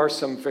think there are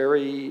some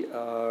very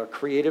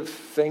creative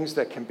things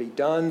that can be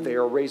done. They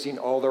are raising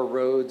all their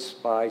roads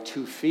by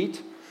 2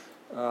 feet.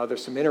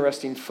 There's some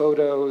interesting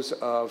photos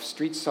of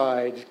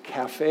street-side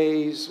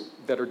cafes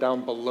that are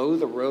down below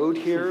the road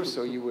here,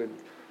 so you would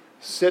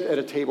sit at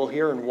a table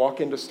here and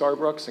walk into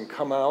Starbucks and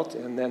come out,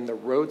 and then the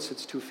road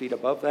sits 2 feet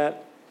above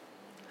that.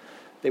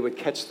 They would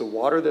catch the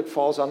water that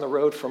falls on the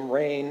road from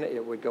rain.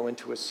 It would go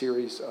into a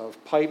series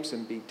of pipes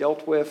and be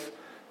dealt with.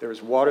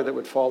 There's water that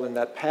would fall in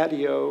that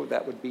patio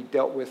that would be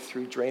dealt with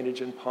through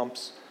drainage and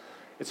pumps.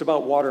 It's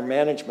about water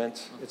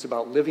management. It's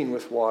about living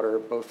with water,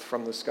 both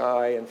from the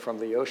sky and from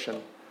the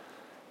ocean.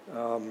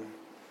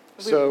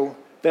 So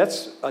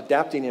that's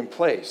adapting in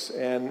place.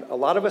 And a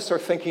lot of us are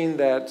thinking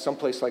that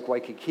someplace like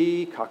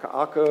Waikiki,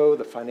 Kaka'ako,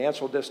 the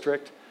financial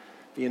district,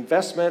 the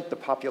investment, the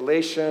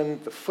population,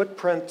 the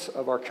footprint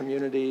of our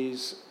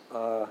communities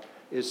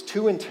is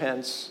too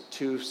intense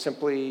to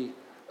simply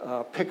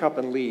pick up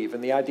and leave.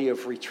 And the idea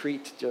of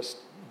retreat just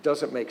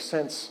doesn't make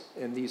sense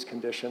in these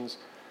conditions.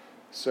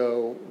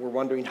 So we're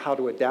wondering how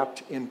to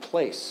adapt in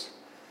place.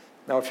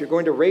 Now, if you're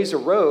going to raise a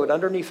road,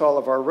 underneath all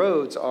of our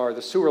roads are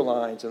the sewer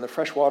lines and the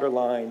freshwater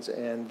lines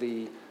and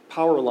the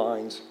power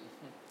lines.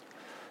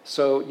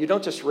 So you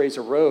don't just raise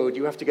a road,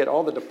 you have to get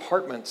all the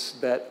departments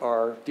that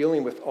are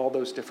dealing with all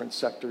those different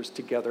sectors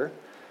together.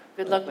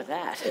 Good luck with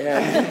that.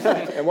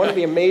 And one of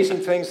the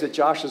amazing things that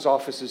Josh's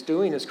office is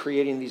doing is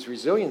creating these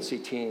resiliency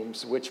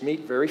teams, which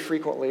meet very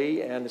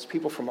frequently, and as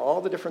people from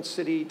all the different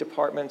city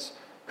departments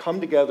come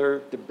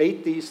together,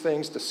 debate these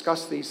things,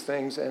 discuss these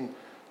things, and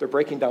they're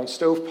breaking down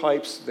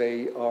stovepipes.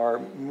 They are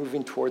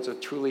moving towards a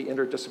truly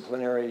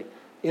interdisciplinary,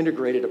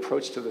 integrated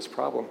approach to this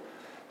problem.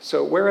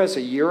 So whereas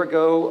a year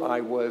ago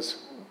I was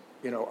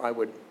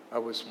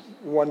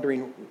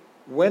wondering,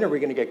 when are we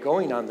going to get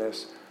going on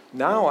this?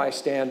 Now I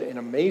stand in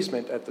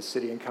amazement at the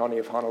city and county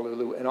of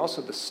Honolulu, and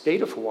also the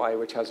state of Hawaii,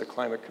 which has a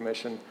climate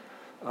commission,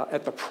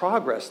 at the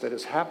progress that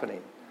is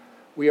happening.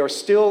 We are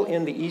still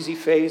in the easy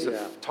phase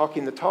of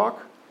talking the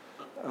talk.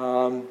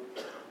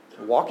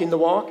 Walking the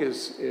walk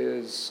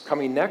is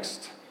coming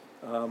next,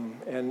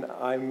 and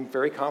I'm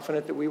very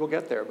confident that we will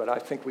get there. But I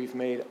think we've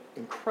made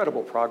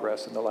incredible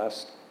progress in the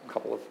last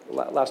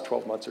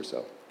 12 months or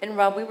so. And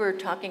Rob, we were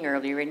talking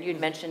earlier, and you'd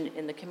mentioned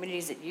in the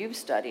communities that you've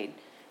studied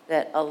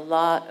that a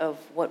lot of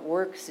what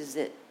works is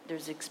that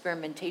there's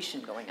experimentation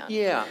going on.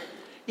 Yeah.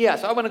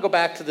 So I want to go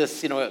back to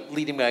this,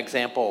 leading by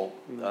example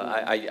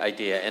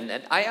idea,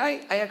 and I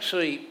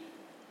actually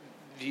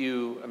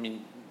view. I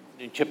mean,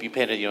 Chip, you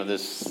painted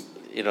this.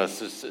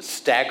 It's a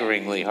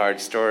staggeringly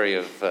hard story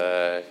of,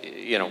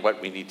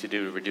 what we need to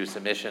do to reduce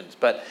emissions.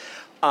 But,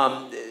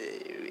 and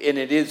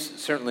it is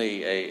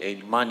certainly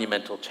a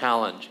monumental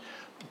challenge.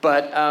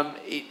 But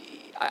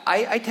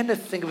I tend to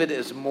think of it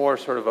as more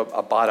sort of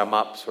a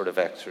bottom-up sort of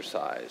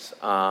exercise.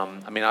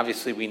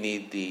 Obviously we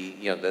need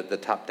the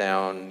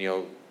top-down,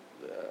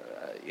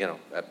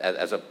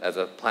 as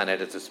a planet,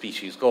 as a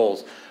species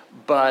goals.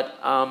 But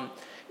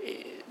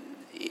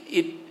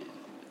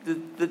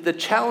the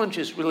challenge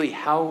is really,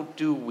 how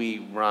do we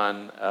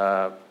run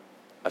a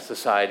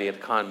society, an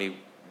economy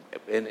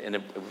in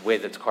a way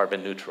that's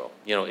carbon neutral?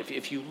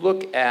 If you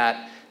look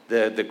at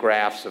the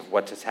graphs of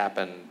what has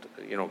happened,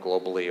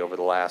 globally over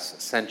the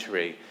last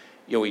century,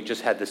 we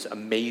just had this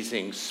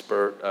amazing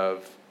spurt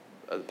of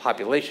the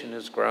population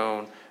has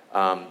grown,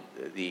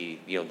 the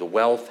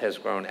wealth has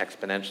grown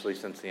exponentially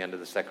since the end of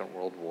the Second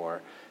World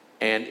War.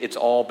 And it's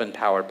all been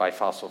powered by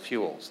fossil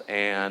fuels.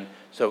 And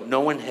so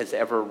no one has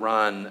ever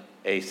run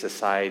a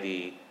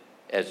society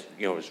as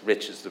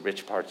rich as the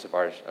rich parts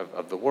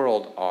of the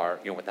world are,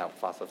 without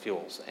fossil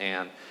fuels.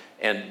 And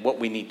what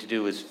we need to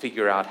do is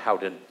figure out how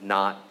to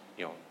not,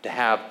 to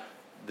have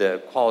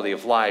the quality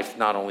of life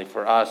not only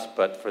for us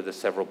but for the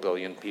several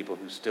billion people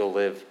who still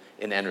live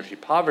in energy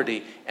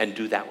poverty, and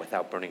do that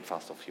without burning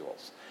fossil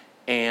fuels.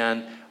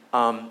 And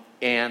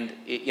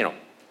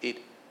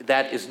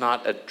that is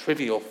not a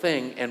trivial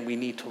thing, and we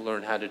need to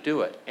learn how to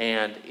do it.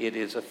 And it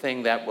is a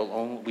thing that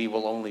we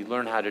will only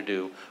learn how to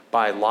do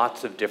by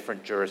lots of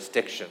different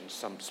jurisdictions,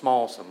 some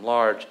small, some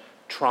large,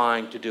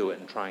 trying to do it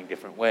in trying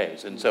different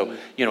ways. And so,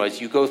 as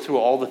you go through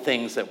all the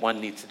things that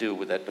one needs to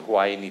do, that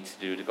Hawaii needs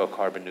to do to go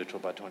carbon neutral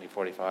by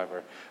 2045,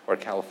 or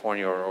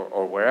California,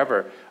 or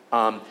wherever,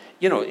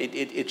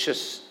 it's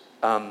just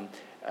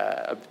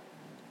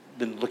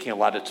been looking a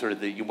lot at sort of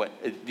the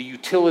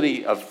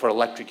utility for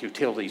electric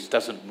utilities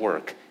doesn't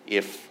work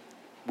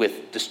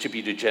with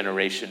distributed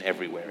generation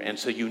everywhere. And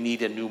so you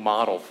need a new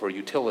model for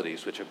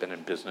utilities, which have been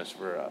in business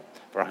for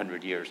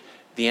 100 years.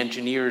 The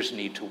engineers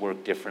need to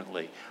work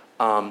differently.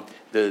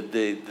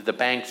 The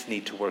banks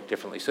need to work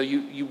differently. So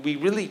we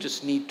really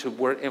just need to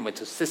work, and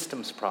it's a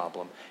systems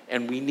problem.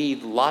 And we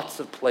need lots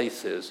of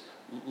places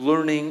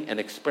learning and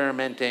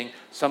experimenting.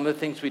 Some of the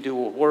things we do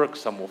will work,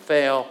 some will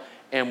fail.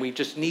 And we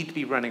just need to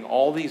be running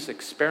all these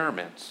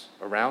experiments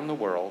around the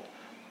world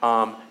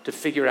to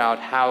figure out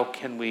how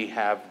can we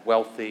have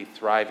wealthy,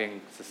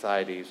 thriving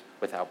societies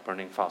without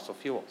burning fossil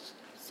fuels.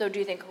 So do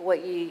you think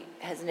Hawaii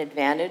has an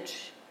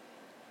advantage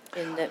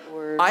in that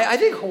we're... I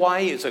think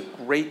Hawaii is a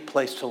great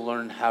place to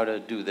learn how to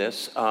do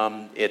this.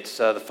 It's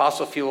the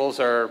fossil fuels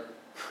are...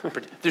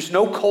 There's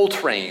no coal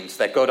trains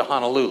that go to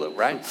Honolulu,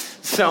 right?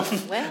 So,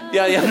 well,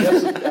 yeah.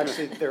 Yes,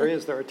 actually,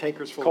 there are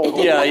tankers full of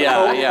coal.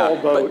 Yeah. Coal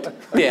boat.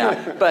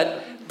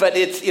 But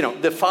it's,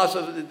 the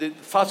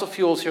fossil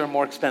fuels here are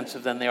more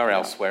expensive than they are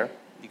elsewhere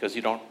because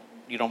you don't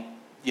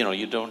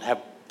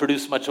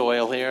produce much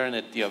oil here,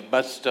 and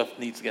much stuff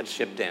needs to get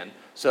shipped in.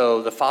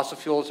 So the fossil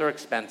fuels are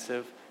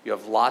expensive. You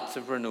have lots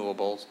of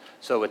renewables,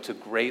 so it's a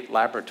great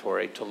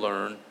laboratory to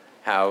learn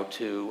how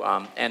to,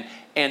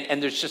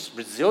 and there's just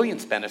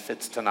resilience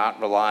benefits to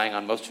not relying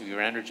on most of your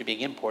energy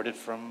being imported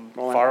from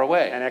far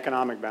away. And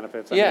economic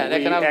benefits. We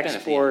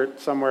export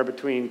somewhere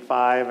between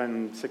 $5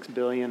 and $6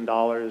 billion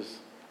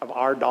of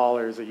our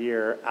dollars a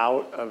year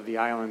out of the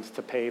islands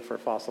to pay for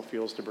fossil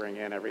fuels to bring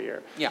in every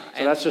year. Yeah.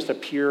 So that's just a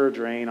pure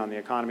drain on the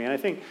economy. And I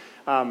think,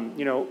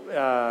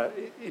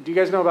 do you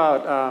guys know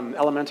about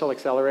Elemental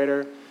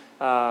Accelerator?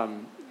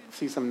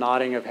 See some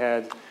nodding of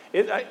heads.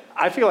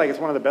 I feel like it's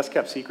one of the best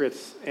kept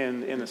secrets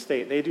in the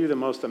state. They do the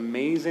most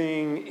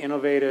amazing,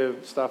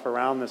 innovative stuff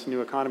around this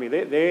new economy.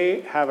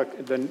 They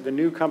have the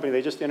new company,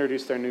 they just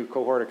introduced their new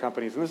cohort of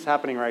companies, and this is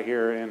happening right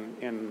here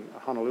in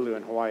Honolulu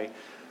in Hawaii.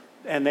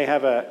 And they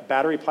have a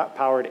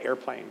battery-powered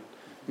airplane,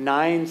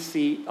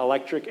 9-seat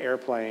electric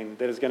airplane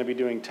that is going to be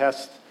doing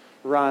test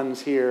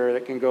runs here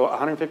that can go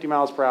 150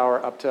 miles per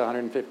hour up to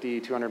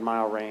 150,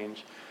 200-mile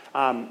range.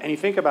 And you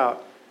think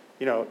about,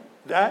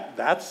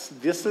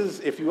 this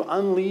is if you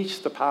unleash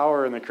the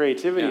power and the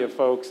creativity of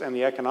folks and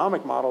the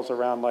economic models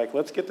around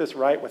let's get this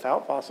right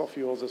without fossil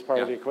fuels as part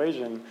of the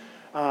equation.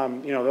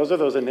 Those are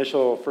those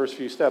initial first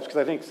few steps, because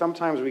I think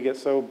sometimes we get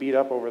so beat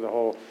up over the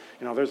whole,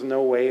 there's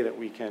no way that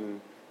we can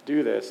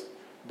do this.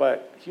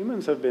 But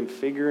humans have been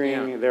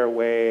figuring their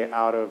way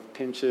out of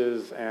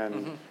pinches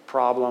and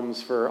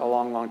problems for a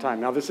long, long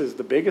time. Now, this is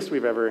the biggest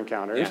we've ever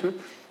encountered. Yeah.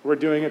 We're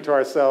doing it to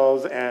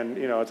ourselves, and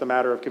it's a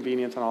matter of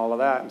convenience and all of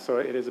that, and so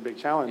it is a big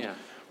challenge. Yeah.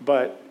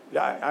 But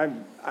I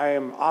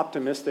am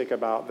optimistic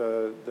about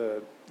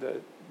the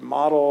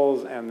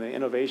models and the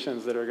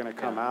innovations that are going to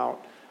come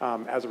out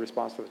as a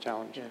response to the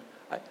challenge.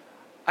 Yeah.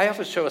 I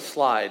often show a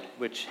slide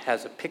which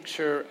has a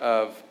picture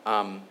of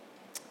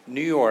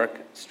New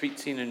York, street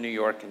scene in New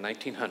York in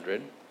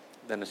 1900,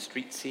 then a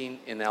street scene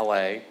in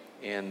LA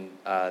in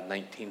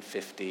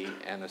 1950,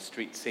 and a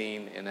street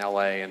scene in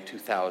LA in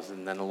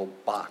 2000, then a little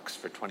box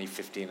for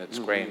 2015. It's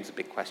gray and it's a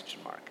big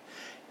question mark.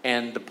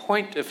 And the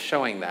point of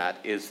showing that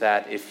is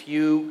that if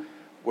you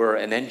were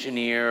an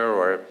engineer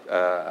or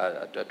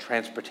a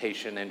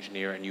transportation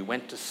engineer and you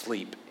went to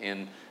sleep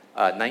in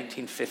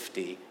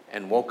 1950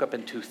 and woke up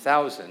in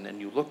 2000 and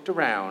you looked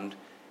around,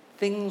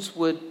 things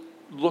would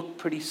look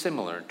pretty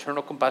similar.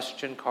 Internal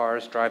combustion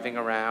cars driving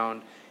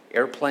around,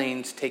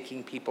 airplanes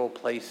taking people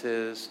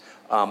places,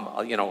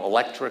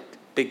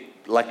 big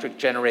electric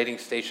generating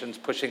stations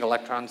pushing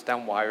electrons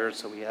down wires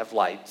so we have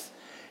lights.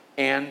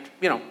 And,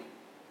 a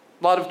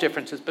lot of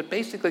differences, but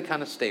basically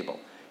kind of stable.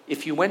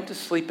 If you went to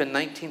sleep in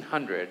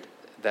 1900,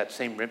 that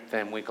same Rip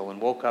Van Winkle,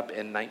 and woke up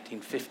in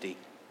 1950,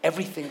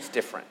 everything's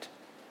different.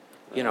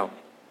 It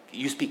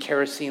used to be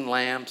kerosene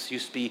lamps,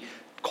 used to be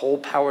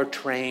coal-powered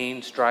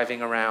trains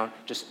driving around,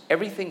 just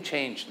everything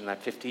changed in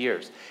that 50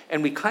 years.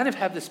 And we kind of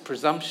have this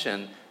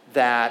presumption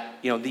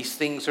that, these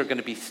things are going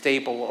to be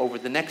stable over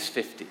the next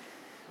 50.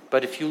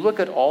 But if you look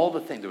at all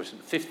the things, there was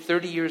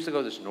 30 years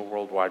ago, there's no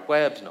World Wide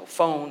Webs, no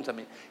phones.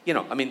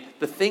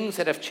 The things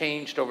that have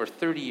changed over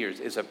 30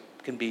 years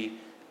can be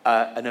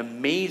an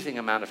amazing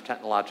amount of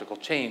technological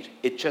change.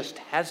 It just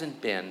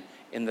hasn't been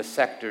in the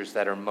sectors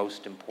that are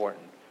most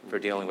important for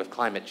dealing with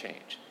climate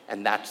change.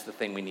 And that's the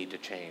thing we need to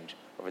change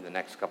over the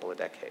next couple of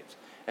decades.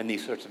 And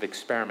these sorts of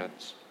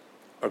experiments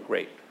are a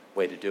great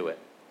way to do it.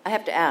 I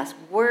have to ask,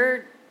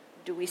 where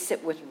do we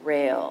sit with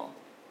rail?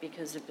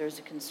 Because if there's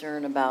a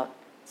concern about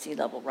sea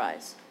level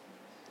rise.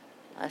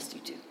 I'll ask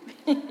you too.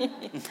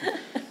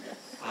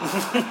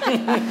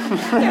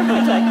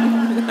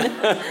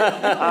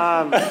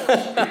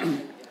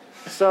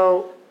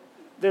 So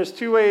there's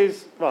two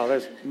ways,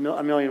 there's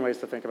a million ways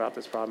to think about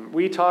this problem.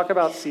 We talk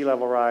about sea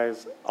level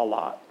rise a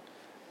lot.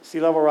 Sea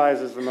level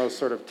rise is the most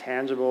sort of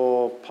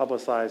tangible,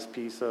 publicized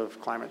piece of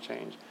climate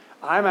change.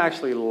 I'm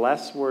actually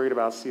less worried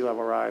about sea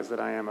level rise than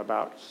I am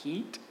about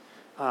heat,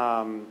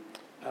 and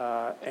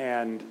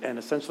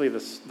essentially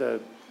the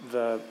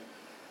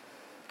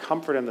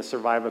comfort in the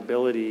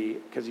survivability,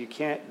 because you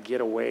can't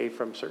get away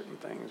from certain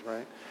things,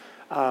 right?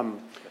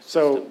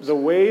 So the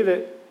way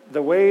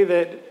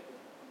that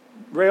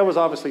rail was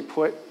obviously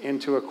put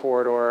into a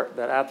corridor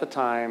that at the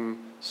time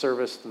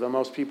serviced the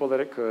most people that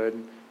it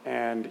could,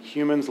 and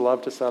humans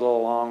love to settle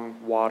along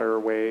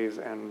waterways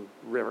and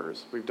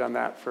rivers. We've done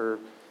that for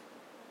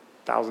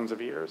thousands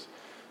of years.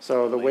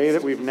 So the way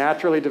that we've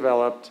naturally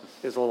developed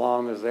is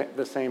along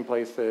the same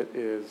place that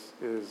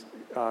is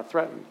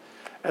threatened.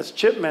 As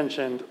Chip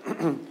mentioned,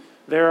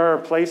 there are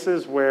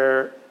places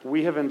where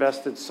we have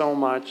invested so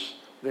much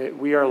that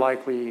we are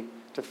likely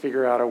to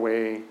figure out a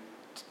way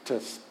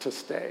to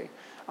stay.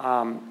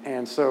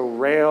 And so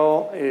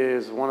rail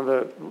is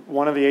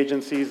one of the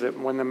agencies that,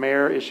 when the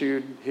mayor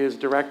issued his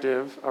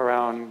directive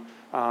around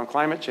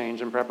climate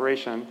change and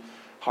preparation,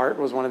 HART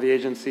was one of the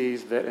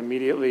agencies that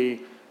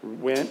immediately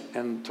went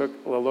and took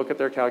a look at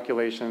their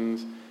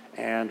calculations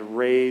and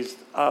raised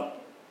up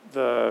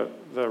the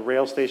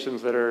rail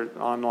stations that are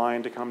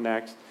online to come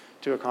next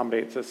to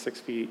accommodate the 6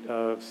 feet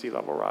of sea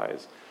level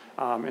rise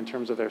in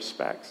terms of their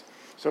specs.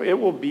 So it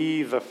will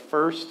be the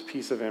first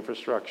piece of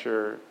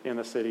infrastructure in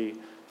the city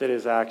that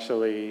is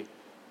actually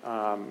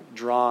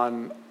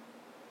drawn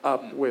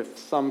up with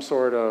some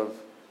sort of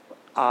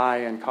eye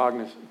and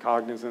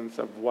cognizance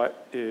of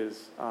what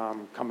is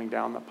coming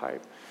down the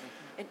pipe.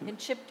 And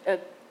Chip,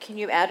 can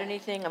you add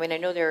anything? I mean, I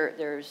know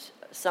there's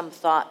some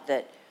thought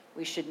that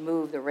we should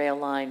move the rail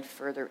line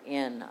further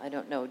in. I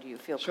don't know. Do you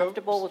feel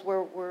comfortable with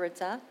where it's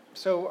at?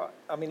 So,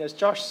 I mean, as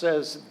Josh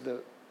says,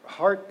 the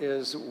HART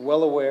is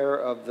well aware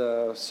of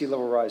the sea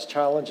level rise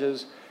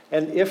challenges.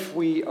 And if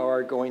we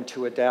are going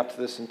to adapt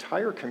this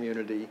entire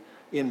community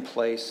in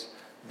place,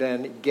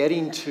 then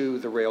getting to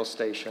the rail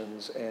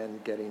stations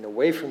and getting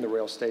away from the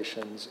rail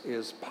stations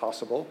is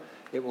possible.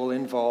 It will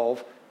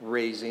involve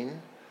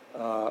raising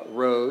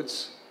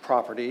roads,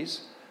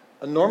 properties,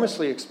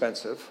 enormously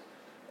expensive.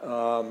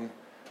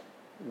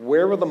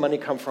 Where will the money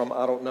come from?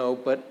 I don't know,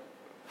 but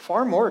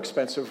far more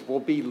expensive will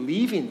be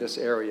leaving this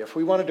area. If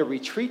we wanted to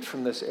retreat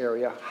from this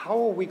area, how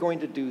are we going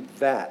to do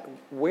that?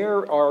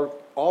 Where are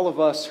all of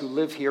us who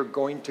live here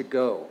going to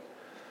go?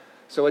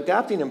 So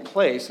adapting in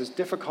place, as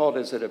difficult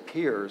as it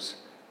appears,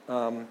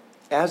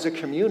 as a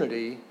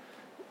community,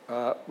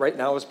 right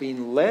now is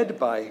being led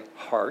by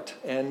HART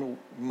and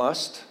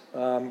must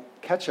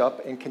catch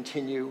up and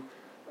continue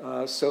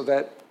so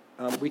that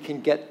we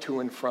can get to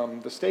and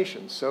from the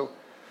stations. So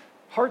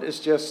HART is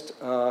just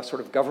sort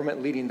of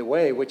government leading the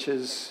way, which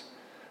is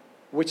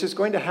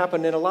going to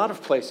happen in a lot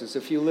of places.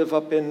 If you live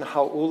up in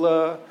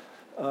Hau'ula,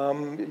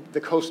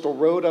 the coastal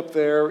road up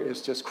there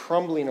is just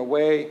crumbling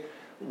away.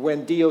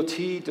 When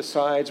DOT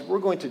decides we're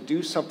going to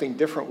do something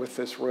different with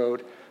this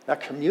road,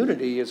 that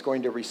community is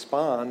going to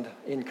respond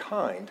in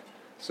kind.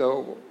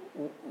 So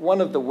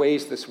one of the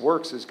ways this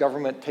works is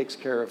government takes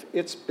care of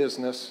its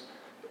business.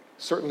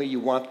 Certainly you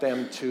want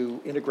them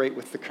to integrate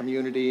with the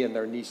community, and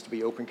there needs to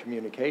be open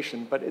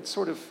communication, but it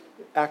sort of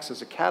acts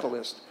as a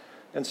catalyst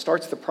and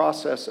starts the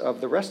process of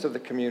the rest of the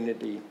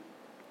community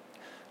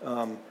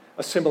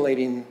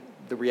assimilating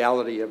the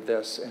reality of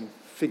this and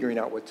figuring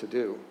out what to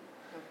do.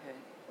 Okay.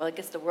 Well, I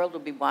guess the world will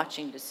be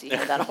watching to see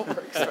how that all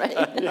works,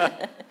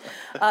 right?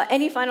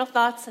 Any final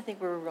thoughts? I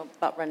think we're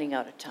about running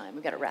out of time.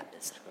 We've got to wrap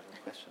this up.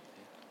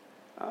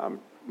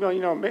 Well,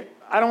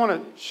 I don't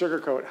want to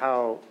sugarcoat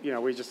how,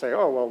 we just say,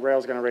 oh, well,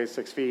 rail's going to raise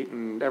 6 feet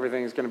and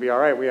everything's going to be all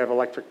right. We have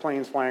electric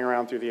planes flying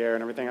around through the air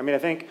and everything. I mean, I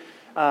think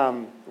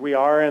we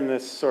are in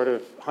this sort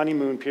of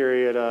honeymoon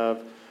period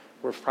of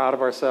we're proud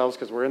of ourselves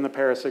because we're in the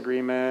Paris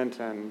Agreement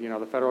and,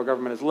 the federal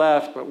government has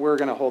left, but we're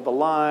going to hold the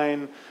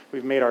line.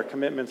 We've made our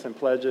commitments and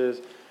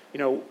pledges.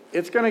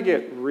 It's going to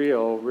get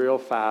real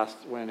fast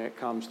when it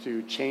comes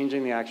to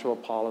changing the actual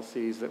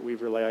policies that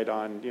we've relied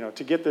on,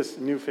 to get this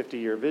new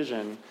 50-year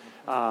vision.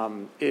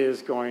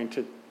 Is going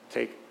to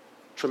take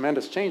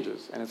tremendous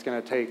changes, and it's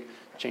going to take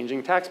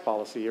changing tax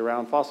policy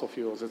around fossil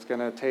fuels. It's going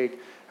to take,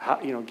 how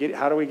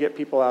do we get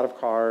people out of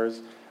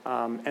cars,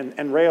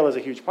 and rail is a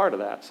huge part of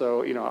that.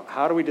 So,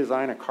 how do we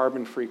design a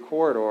carbon-free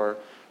corridor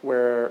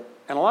where,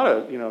 and a lot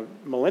of,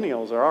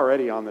 millennials are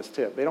already on this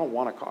tip. They don't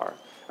want a car.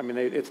 I mean,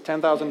 it's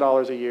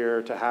 $10,000 a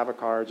year to have a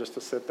car just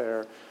to sit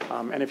there.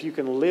 And if you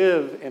can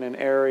live in an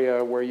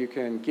area where you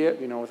can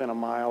get, within a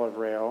mile of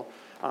rail,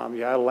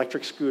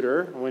 electric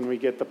scooter when we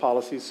get the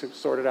policies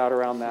sorted out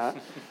around that.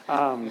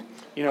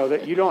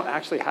 That you don't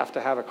actually have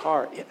to have a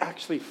car. It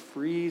actually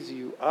frees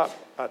you up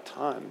a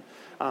ton.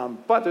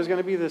 But there's going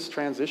to be this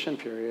transition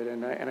period,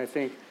 and I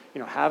think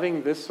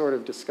having this sort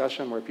of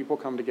discussion where people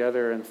come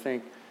together and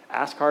think,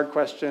 ask hard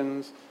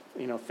questions,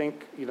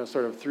 think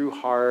sort of through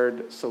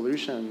hard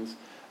solutions,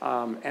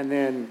 and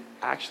then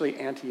actually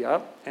ante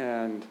up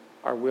and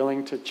are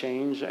willing to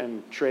change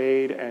and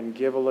trade and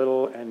give a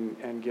little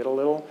and get a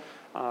little.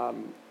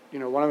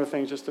 One of the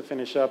things, just to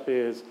finish up,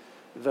 is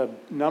the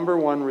number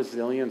one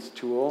resilience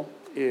tool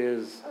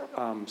is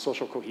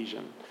social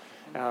cohesion.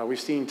 We've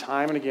seen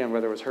time and again,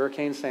 whether it was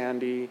Hurricane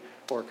Sandy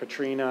or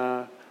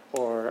Katrina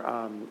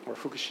or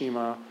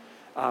Fukushima,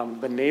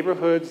 the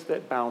neighborhoods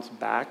that bounce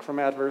back from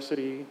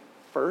adversity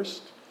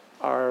first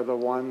are the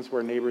ones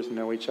where neighbors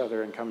know each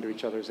other and come to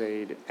each other's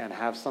aid and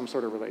have some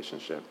sort of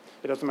relationship.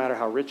 It doesn't matter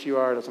how rich you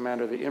are, it doesn't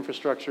matter the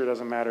infrastructure, it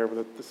doesn't matter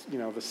what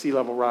the sea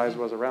level rise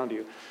was around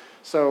you.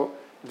 So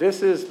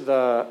this is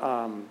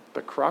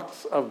the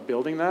crux of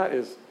building that,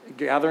 is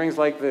gatherings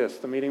like this,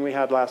 the meeting we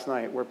had last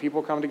night, where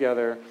people come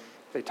together,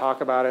 they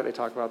talk about it, they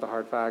talk about the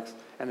hard facts,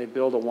 and they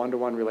build a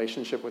one-to-one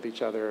relationship with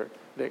each other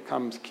that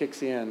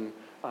kicks in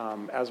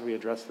as we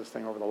address this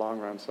thing over the long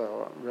run.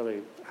 So I'm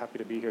really happy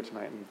to be here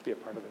tonight and be a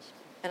part of this.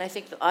 And I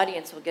think the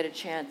audience will get a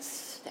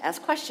chance to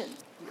ask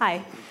questions.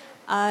 Hi.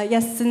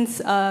 Yes,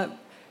 since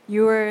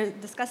you were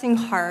discussing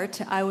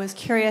HART, I was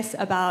curious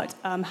about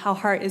how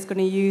HART is going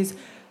to use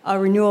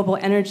renewable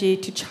energy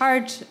to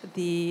charge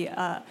the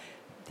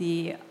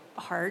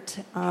HART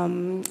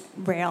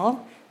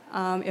rail,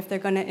 if they're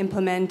going to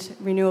implement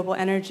renewable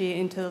energy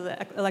into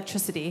the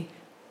electricity,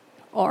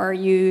 or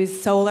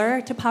use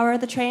solar to power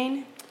the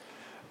train.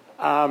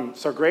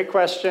 So great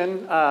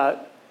question.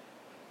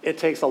 It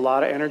takes a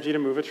lot of energy to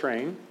move a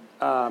train,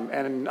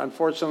 and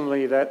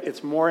unfortunately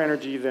it's more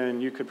energy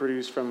than you could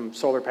produce from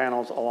solar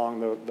panels along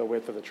the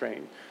width of the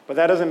train. But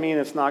that doesn't mean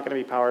it's not going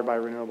to be powered by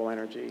renewable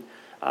energy.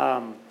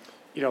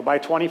 By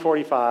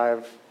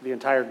 2045, the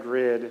entire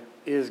grid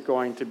is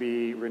going to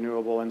be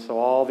renewable, and so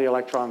all the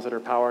electrons that are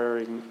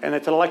powering, and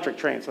it's an electric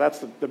train, so that's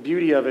the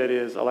beauty of it,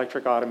 is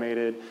electric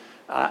automated.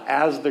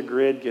 As the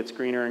grid gets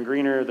greener and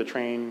greener, the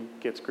train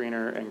gets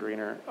greener and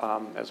greener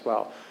as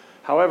well.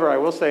 However, I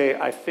will say,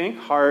 I think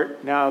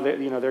HART, now that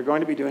they're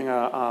going to be doing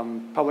a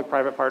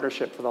public-private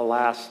partnership for the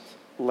last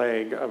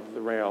leg of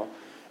the rail.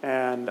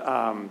 And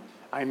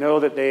I know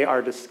that they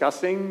are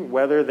discussing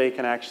whether they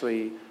can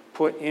actually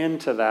put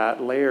into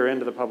that, layer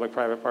into the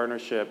public-private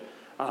partnership,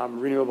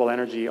 renewable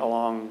energy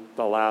along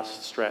the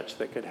last stretch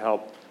that could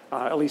help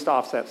at least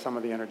offset some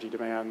of the energy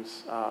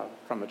demands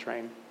from the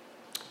train.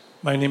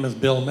 My name is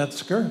Bill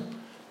Metzger,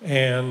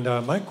 and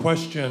my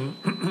question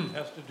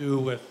has to do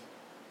with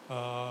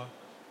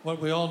what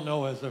we all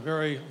know as a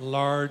very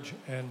large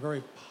and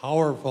very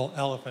powerful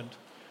elephant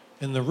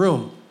in the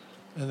room,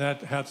 and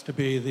that has to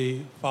be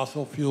the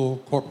fossil fuel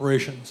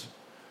corporations.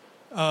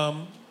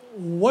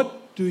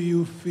 What do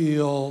you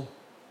feel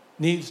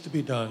needs to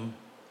be done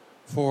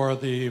for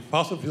the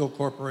fossil fuel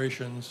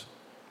corporations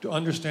to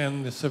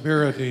understand the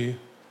severity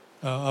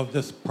of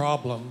this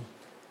problem?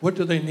 What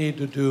do they need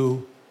to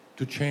do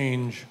to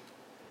change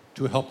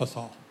to help us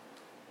all?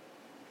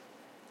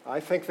 I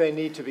think they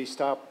need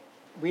to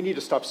we need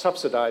to stop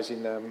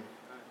subsidizing them.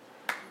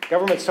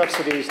 Government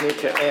subsidies need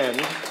to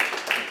end.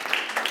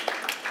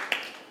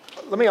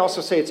 Let me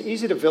also say it's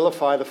easy to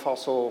vilify the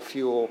fossil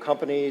fuel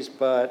companies,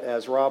 but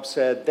as Rob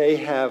said, they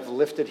have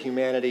lifted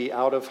humanity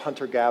out of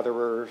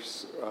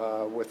hunter-gatherers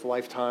with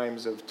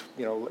lifetimes of,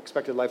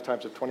 expected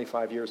lifetimes of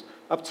 25 years,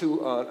 up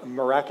to a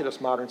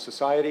miraculous modern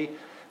society.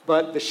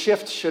 But the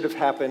shift should have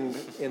happened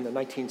in the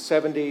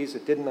 1970s.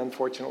 It didn't,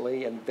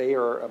 unfortunately, and they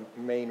are a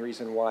main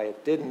reason why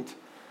it didn't.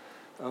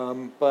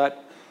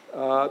 But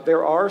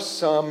there are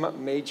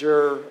some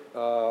major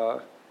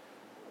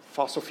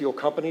fossil fuel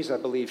companies. I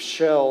believe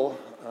Shell,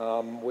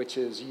 which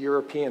is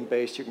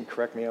European-based, you can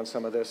correct me on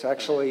some of this,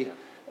 actually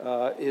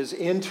is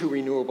into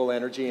renewable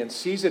energy and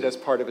sees it as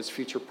part of its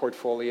future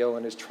portfolio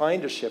and is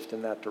trying to shift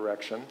in that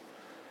direction.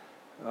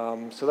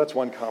 So that's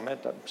one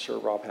comment. I'm sure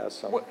Rob has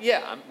some.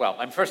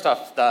 Well, first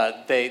off,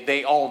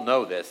 they all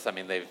know this. I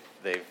mean, they've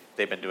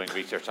been doing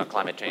research on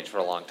climate change for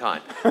a long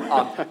time,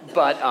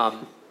 but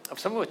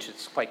some of which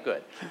is quite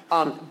good.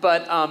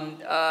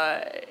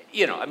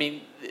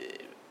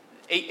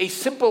 A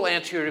simple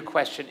answer to your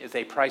question is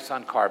a price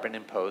on carbon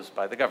imposed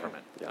by the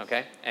government. Yes.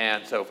 Okay,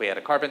 and so if we had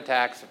a carbon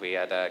tax, if we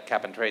had a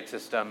cap and trade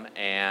system,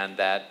 and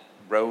that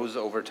rose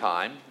over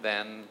time,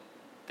 then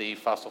the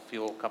fossil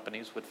fuel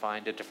companies would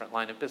find a different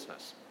line of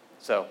business.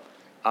 So,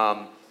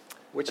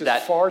 which is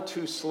far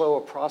too slow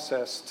a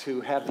process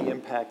to have the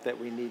impact that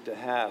we need to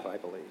have, I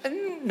believe.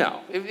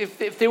 No,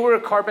 if there were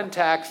a carbon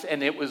tax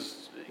and it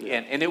was,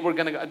 and it were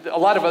going to, a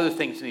lot of other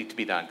things need to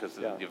be done.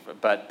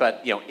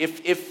 But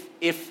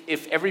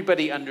if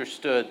everybody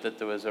understood that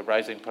there was a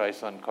rising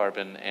price on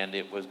carbon and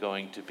it was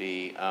going to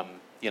be, and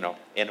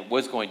it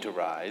was going to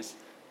rise,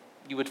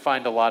 you would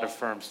find a lot of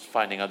firms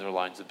finding other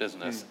lines of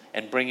business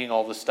and bringing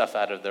all the stuff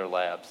out of their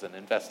labs and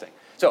investing.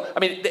 So, I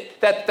mean,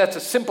 that's a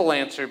simple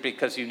answer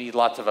because you need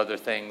lots of other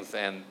things,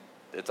 and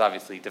it's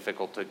obviously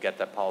difficult to get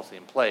that policy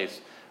in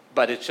place.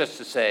 But it's just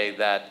to say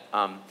that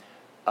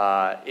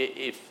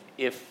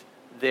if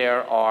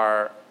there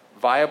are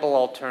viable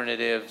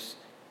alternatives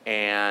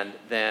and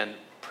then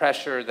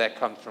pressure that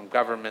comes from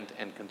government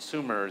and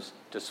consumers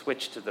to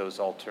switch to those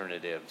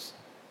alternatives,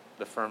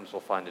 the firms will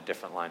find a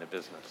different line of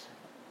business.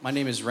 My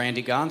name is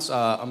Randy Gons.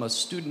 I'm a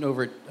student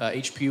over at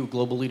HPU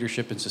Global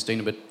Leadership and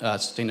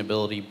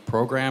Sustainability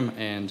Program.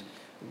 And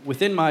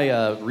within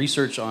my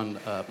research on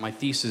my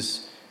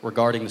thesis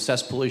regarding the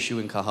cesspool issue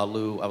in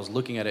Kahalu, I was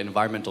looking at an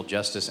environmental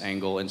justice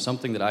angle, and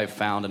something that I've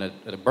found, and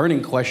a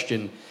burning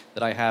question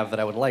that I have that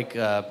I would like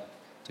to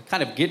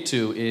kind of get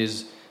to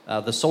is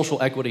the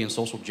social equity and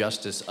social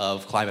justice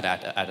of climate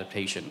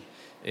adaptation.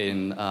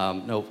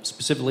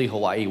 Specifically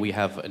Hawaii, we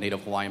have a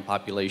Native Hawaiian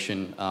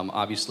population.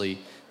 Obviously,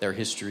 their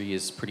history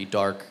is pretty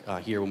dark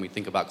here when we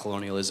think about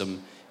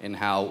colonialism and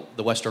how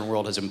the Western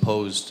world has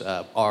imposed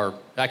our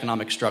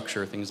economic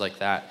structure, things like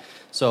that.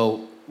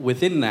 So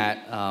within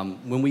that,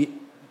 when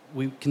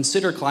we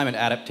consider climate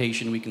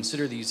adaptation, we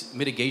consider these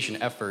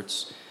mitigation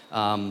efforts,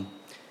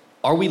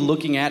 are we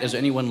looking at, is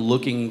anyone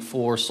looking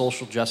for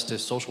social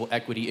justice, social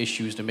equity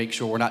issues to make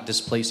sure we're not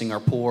displacing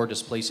our poor,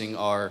 displacing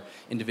our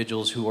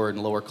individuals who are in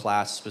lower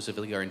class,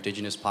 specifically our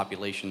indigenous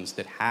populations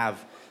that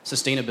have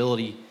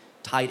sustainability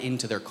tied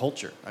into their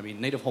culture? I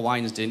mean, Native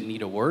Hawaiians didn't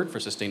need a word for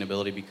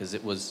sustainability because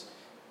it was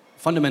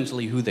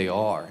fundamentally who they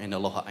are in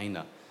Aloha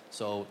Aina.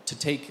 So to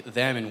take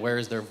them and where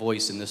is their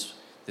voice in this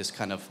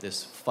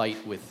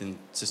fight within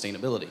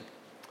sustainability?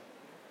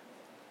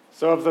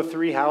 So of the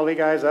three Howley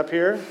guys up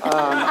here,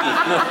 I'll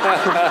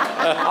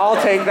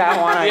take that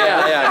one.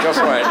 Go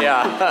for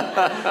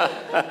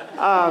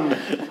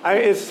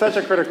it. It's such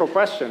a critical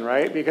question,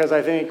 right? Because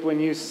I think when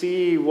you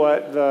see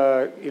what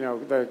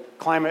the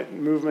climate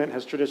movement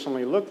has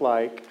traditionally looked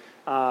like,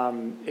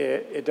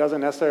 it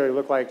doesn't necessarily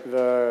look like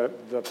the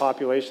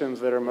populations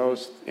that are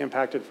most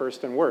impacted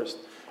first and worst.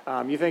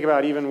 You think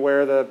about even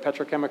where the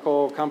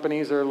petrochemical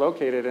companies are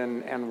located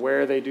and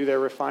where they do their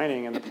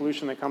refining and the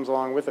pollution that comes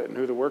along with it and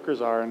who the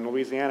workers are in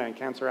Louisiana and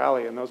Cancer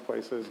Alley and those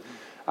places.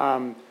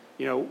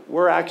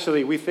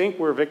 We think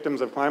we're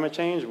victims of climate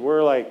change.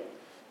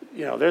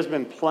 There's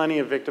been plenty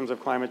of victims of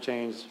climate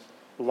change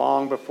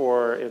long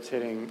before it's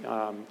hitting,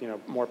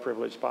 more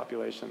privileged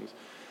populations.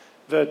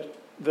 The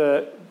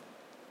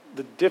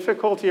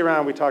difficulty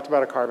around, we talked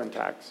about a carbon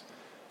tax.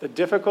 The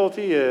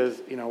difficulty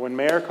is, when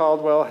Mayor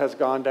Caldwell has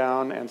gone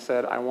down and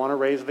said, I want to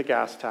raise the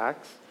gas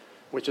tax,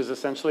 which is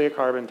essentially a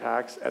carbon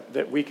tax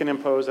that we can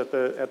impose at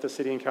the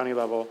city and county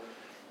level,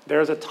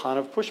 there's a ton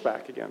of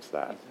pushback against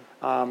that.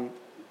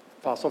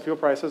 Fossil fuel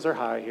prices are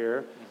high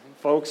here.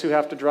 Folks who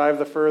have to drive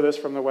the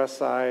furthest from the west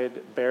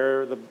side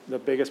bear the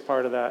biggest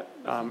part of that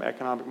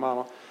economic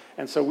model.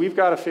 And so we've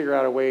got to figure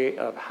out a way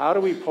of how do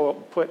we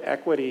put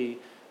equity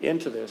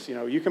into this.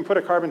 You can put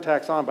a carbon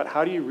tax on, but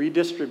how do you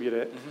redistribute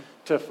it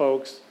to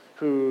folks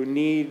who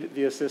need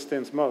the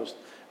assistance most?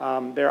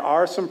 There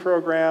are some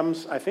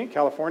programs, I think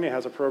California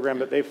has a program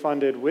that they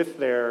funded with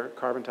their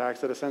carbon tax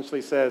that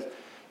essentially says,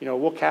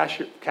 we'll cash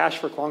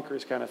for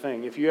clunkers kind of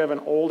thing. If you have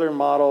an older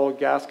model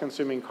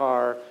gas-consuming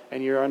car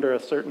and you're under a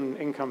certain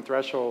income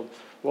threshold,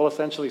 we'll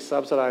essentially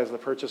subsidize the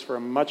purchase for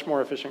a much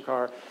more efficient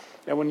car.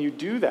 And when you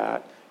do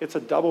that, it's a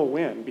double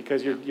win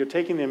because you're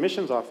taking the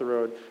emissions off the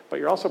road, but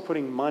you're also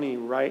putting money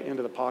right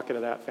into the pocket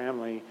of that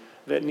family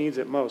that needs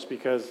it most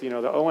because,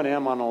 the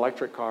O&M on an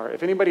electric car,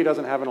 if anybody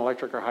doesn't have an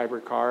electric or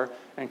hybrid car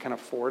and can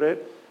afford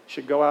it,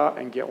 should go out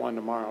and get one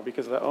tomorrow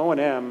because the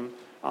O&M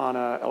on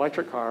an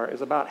electric car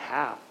is about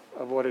half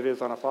of what it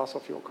is on a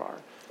fossil fuel car.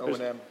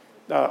 O&M.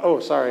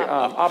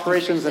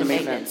 Operations and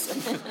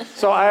maintenance.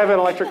 So I have an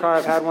electric car.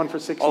 I've had one for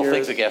 6 years. All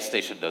things a gas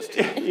station does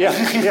too.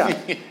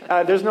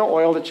 There's no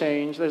oil to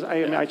change.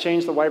 I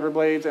changed the wiper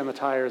blades and the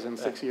tires in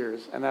 6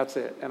 years, and that's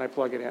it. And I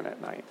plug it in at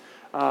night.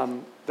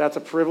 That's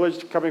a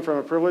privilege, coming from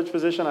a privileged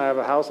position. I have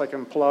a house I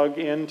can plug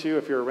into.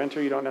 If you're a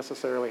renter, you don't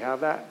necessarily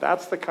have that.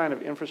 That's the kind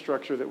of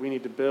infrastructure that we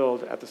need to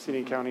build at the city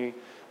and county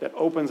that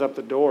opens up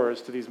the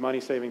doors to these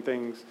money-saving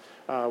things,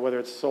 whether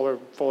it's solar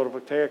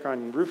photovoltaic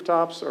on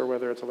rooftops or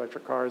whether it's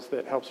electric cars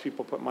that helps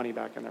people put money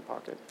back in their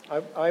pocket.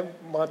 I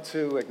want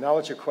to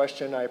acknowledge your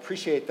question. I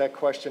appreciate that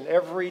question.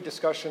 Every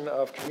discussion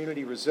of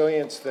community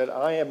resilience that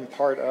I am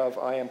part of,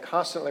 I am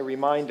constantly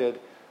reminded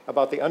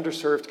about the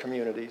underserved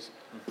communities.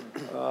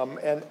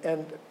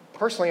 And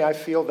personally, I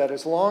feel that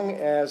as long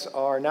as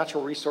our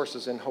natural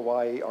resources in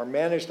Hawaii are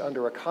managed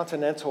under a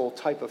continental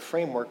type of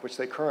framework, which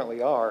they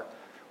currently are,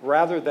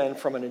 rather than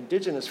from an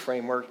indigenous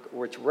framework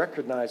which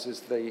recognizes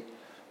the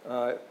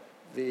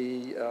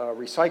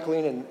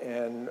recycling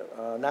and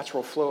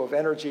natural flow of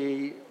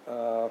energy,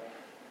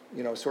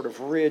 sort of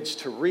ridge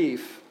to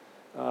reef,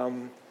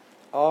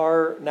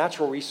 our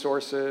natural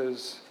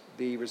resources,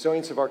 the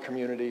resilience of our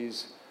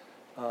communities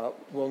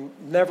will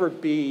never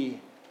be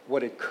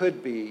what it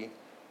could be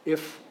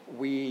if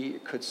we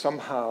could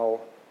somehow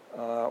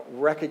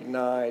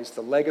recognize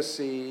the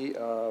legacy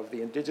of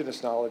the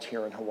indigenous knowledge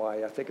here in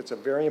Hawaii. I think it's a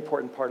very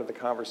important part of the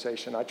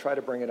conversation. I try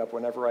to bring it up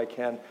whenever I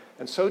can,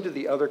 and so do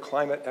the other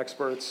climate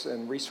experts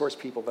and resource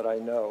people that I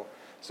know.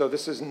 So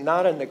this is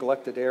not a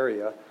neglected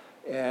area,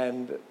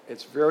 and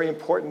it's very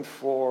important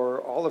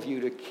for all of you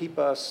to keep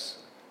us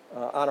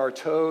on our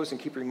toes and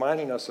keep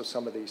reminding us of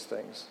some of these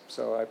things.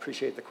 So I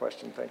appreciate the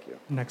question. Thank you.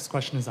 Next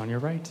question is on your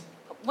right.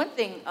 One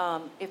thing,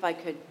 if I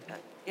could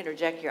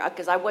interject here,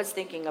 because I was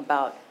thinking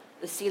about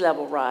the sea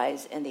level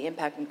rise and the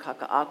impact in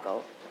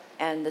Kaka'ako,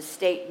 and the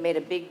state made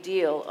a big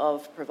deal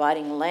of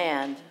providing a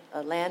land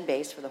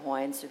base for the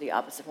Hawaiians through the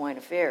Office of Hawaiian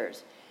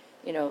Affairs.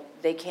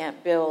 They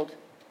can't build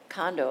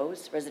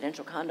condos,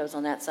 residential condos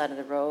on that side of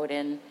the road,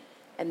 and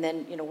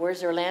then,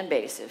 where's their land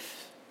base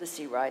if the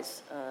sea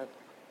rise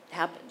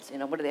happens?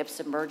 What do they have,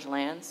 submerged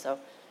lands? So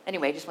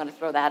anyway, just want to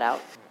throw that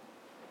out.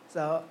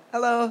 So,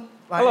 hello,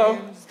 my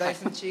name is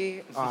Dyson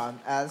Chi.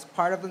 As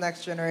part of the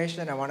next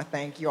generation, I want to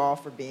thank you all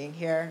for being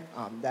here.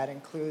 That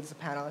includes the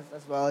panelists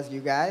as well as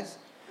you guys.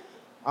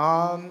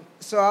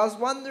 So I was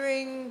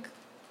wondering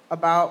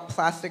about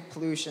plastic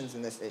pollutions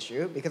in this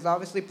issue, because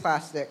obviously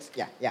plastics,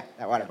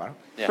 that water bottle.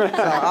 Yeah.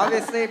 So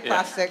obviously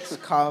plastics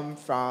come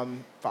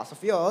from fossil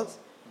fuels,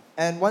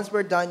 and once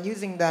we're done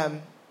using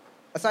them,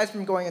 aside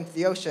from going into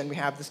the ocean, we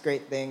have this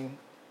great thing,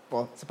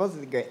 well,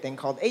 supposedly great thing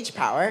called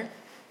H-power.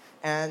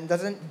 And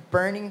doesn't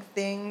burning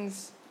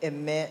things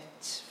emit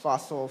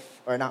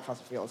not fossil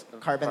fuels,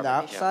 carbon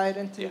dioxide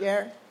into the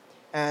air?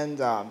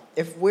 And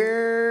if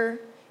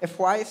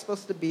Hawaii is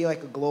supposed to be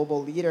like a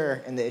global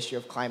leader in the issue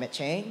of climate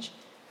change,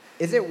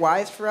 is it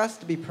wise for us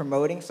to be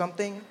promoting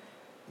something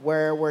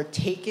where we're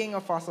taking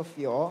a fossil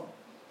fuel,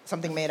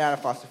 something made out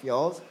of fossil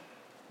fuels,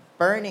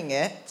 burning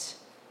it,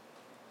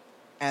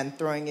 and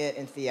throwing it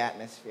into the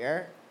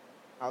atmosphere?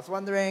 I was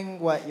wondering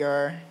what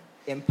your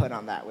input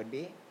on that would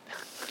be.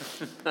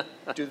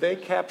 Do they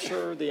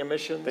capture the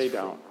emissions? They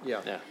don't.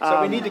 Yeah.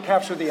 So we need to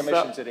capture the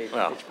emissions at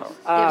H-power.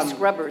 They have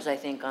scrubbers, I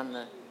think, on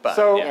the...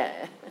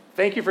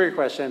 Thank you for your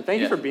question.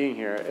 Thank you for being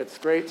here. It's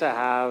great to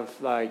have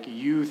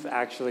youth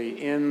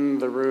actually in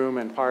the room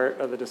and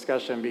part of the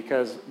discussion,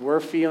 because we're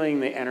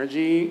feeling the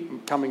energy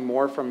coming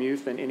more from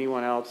youth than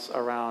anyone else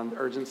around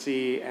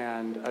urgency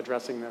and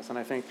addressing this. And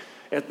I think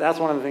that's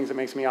one of the things that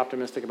makes me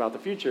optimistic about the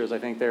future, is I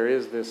think there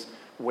is this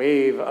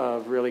wave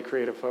of really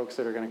creative folks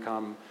that are going to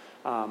come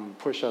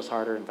push us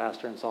harder and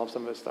faster and solve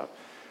some of this stuff.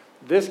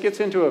 This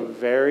gets into a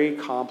very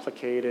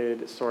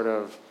complicated sort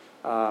of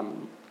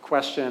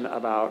question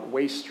about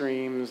waste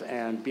streams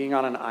and being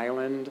on an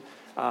island.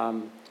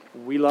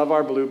 We love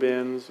our blue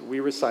bins. We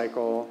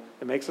recycle.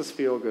 It makes us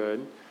feel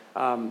good.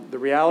 The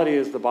reality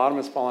is the bottom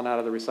has fallen out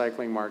of the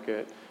recycling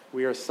market.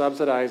 We are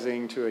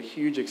subsidizing to a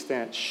huge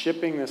extent,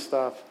 shipping this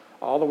stuff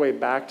all the way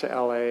back to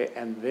LA,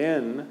 and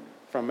then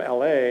from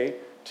LA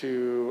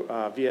to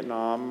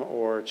Vietnam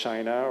or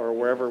China or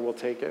wherever we'll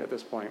take it at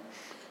this point.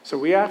 So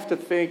we have to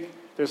think,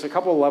 there's a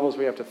couple of levels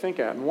we have to think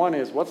at. And one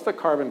is, what's the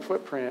carbon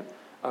footprint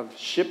of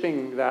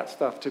shipping that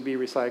stuff to be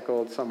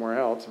recycled somewhere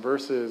else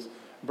versus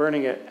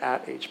burning it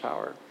at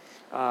H-power?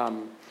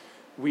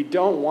 We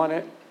don't want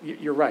it,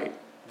 you're right,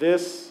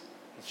 this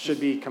should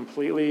be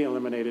completely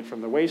eliminated from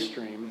the waste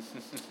stream.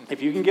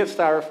 If you can get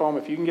styrofoam,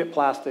 if you can get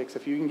plastics,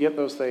 if you can get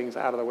those things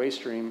out of the waste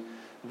stream,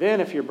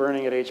 then if you're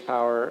burning at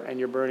H-power and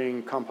you're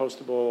burning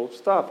compostable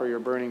stuff, or you're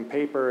burning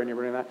paper and you're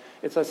burning that,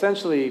 it's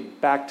essentially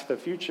back to the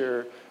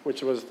future,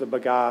 which was the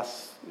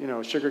bagasse,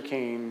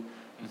 sugarcane,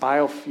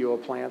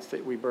 biofuel plants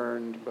that we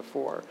burned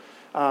before.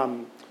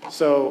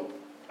 So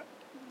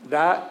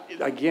that,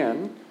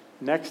 again,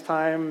 next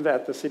time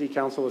that the city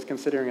council is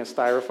considering a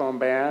styrofoam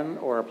ban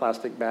or a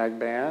plastic bag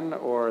ban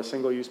or a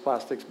single-use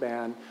plastics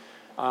ban,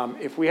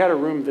 if we had a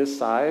room this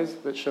size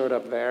that showed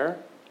up there,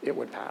 it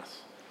would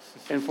pass.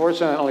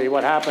 Unfortunately,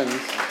 what happens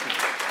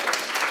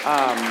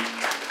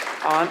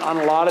on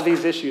a lot of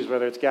these issues,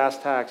 whether it's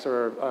gas tax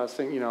or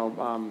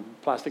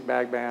plastic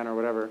bag ban or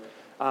whatever,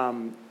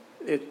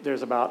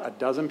 there's about a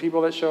dozen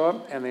people that show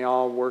up, and they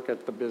all work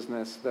at the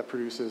business that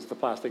produces the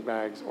plastic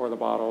bags or the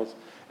bottles,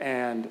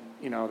 and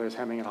there's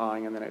hemming and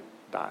hawing, and then it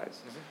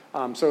dies.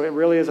 So it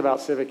really is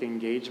about civic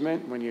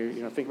engagement. When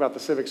you think about the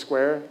civic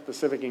square, the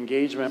civic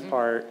engagement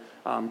part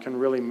can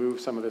really move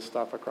some of this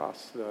stuff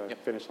across the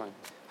finish line.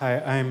 Hi,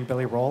 I'm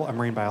Billy Roll, a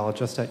marine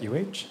biologist at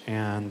UH,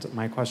 and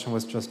my question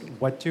was just,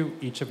 what do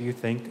each of you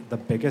think the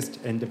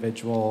biggest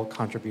individual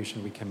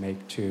contribution we can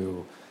make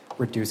to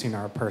reducing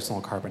our personal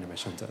carbon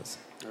emissions is?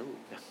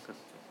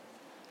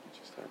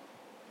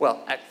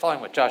 Well,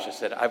 following what Josh has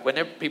said,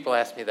 whenever people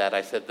ask me that,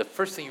 I said, the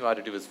first thing you ought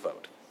to do is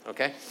vote,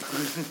 okay?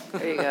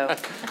 There you go.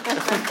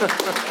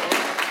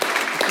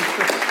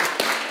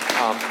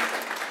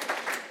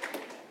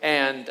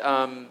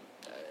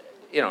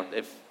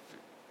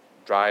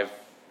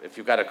 If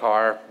you've got a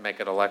car, make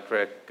it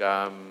electric.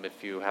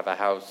 If you have a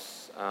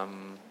house,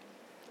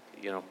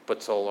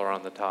 put solar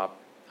on the top.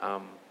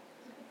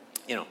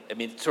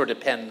 It sort of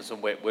depends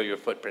on where your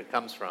footprint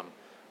comes from,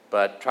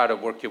 but try to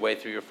work your way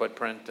through your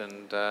footprint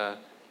and,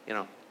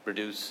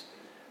 reduce,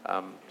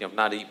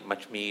 not eat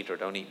much meat or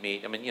don't eat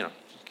meat.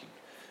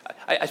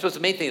 I suppose the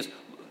main thing is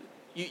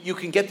you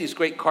can get these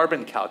great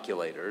carbon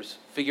calculators,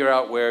 figure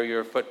out where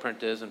your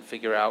footprint is, and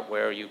figure out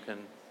where you can,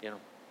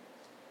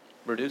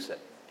 reduce it.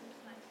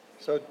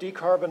 So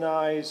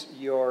decarbonize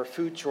your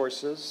food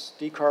choices,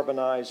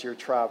 decarbonize your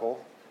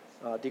travel,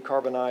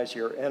 decarbonize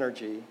your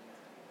energy,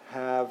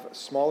 have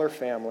smaller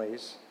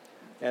families.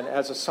 And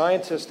as a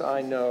scientist,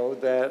 I know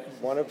that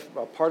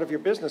a part of your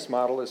business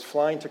model is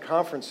flying to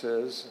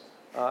conferences.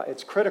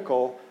 It's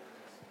critical.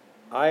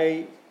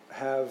 I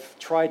have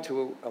tried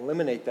to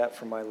eliminate that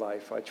from my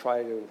life. I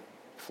try to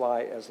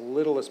fly as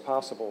little as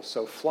possible.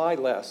 So fly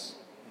less,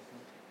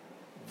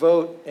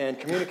 vote, and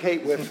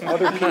communicate with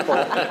other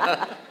people.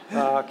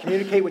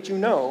 Communicate what you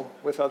know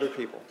with other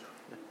people.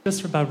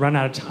 Just about run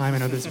out of time. I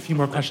know there's a few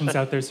more questions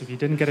out there, so if you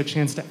didn't get a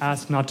chance to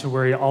ask, not to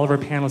worry. All of our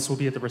panelists will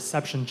be at the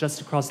reception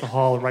just across the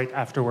hall right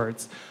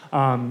afterwards.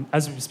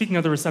 Speaking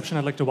of the reception,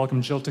 I'd like to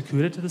welcome Jill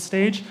Takuda to the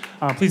stage.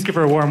 Please give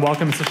her a warm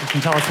welcome so she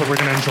can tell us what we're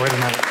going to enjoy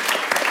tonight.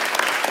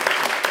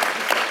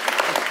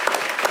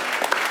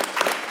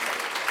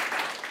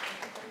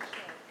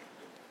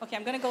 Okay,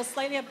 I'm going to go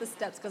slightly up the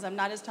steps because I'm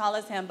not as tall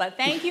as him, but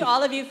thank you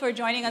all of you for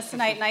joining us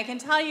tonight. And I can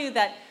tell you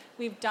that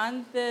we've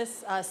done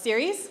this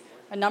series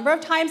a number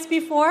of times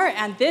before,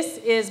 and this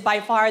is by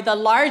far the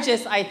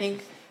largest, I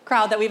think,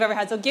 crowd that we've ever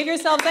had. So give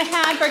yourselves a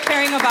hand for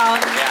caring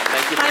about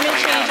climate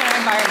change and our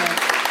environment.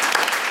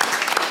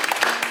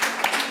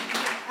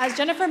 As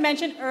Jennifer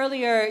mentioned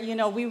earlier,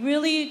 we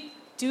really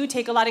do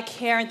take a lot of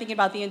care in thinking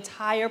about the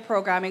entire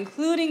program,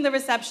 including the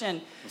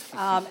reception.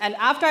 And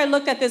after I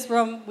looked at this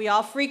room, we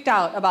all freaked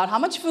out about how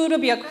much food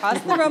would be across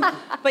the room.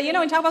 But when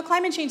you talk about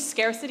climate change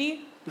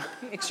scarcity,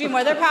 extreme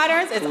weather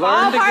patterns, it's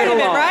all part of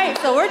it, right?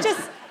 So we're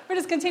just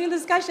continuing the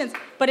discussions.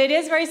 But it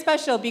is very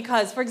special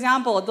because, for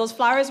example, those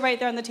flowers right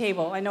there on the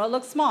table, I know it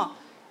looks small.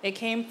 It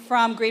came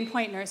from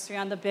Greenpoint Nursery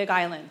on the Big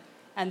Island.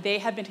 And they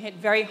have been hit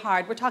very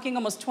hard. We're talking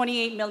almost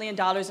 $28 million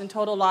in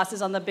total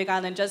losses on the Big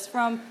Island just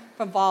from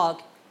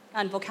fog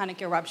and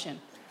volcanic eruption.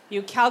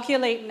 You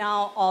calculate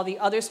now all the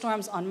other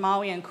storms on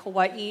Maui and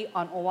Kauai,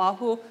 on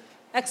Oahu,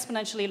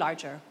 exponentially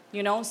larger.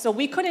 So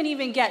we couldn't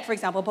even get, for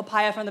example,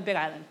 papaya from the Big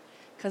Island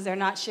because they're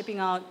not shipping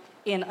out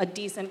in a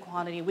decent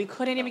quantity. We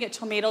couldn't even get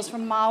tomatoes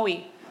from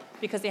Maui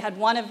because they had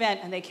one event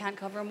and they can't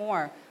cover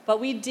more. But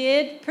we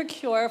did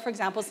procure, for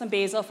example, some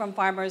basil from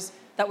farmers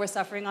that were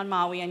suffering on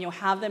Maui, and you'll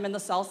have them in the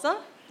salsa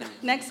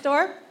next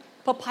door.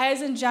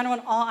 Papayas in general on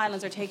all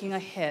islands are taking a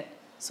hit.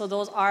 So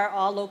those are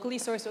all locally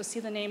sourced. You'll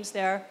see the names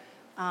there.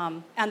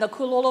 And the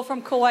kulolo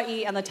from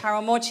Kauai and the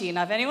taro mochi.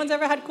 Now, if anyone's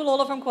ever had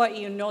kulolo from Kauai,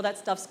 you know that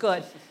stuff's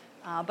good.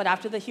 But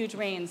after the huge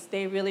rains,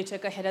 they really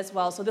took a hit as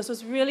well. So this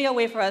was really a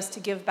way for us to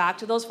give back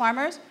to those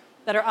farmers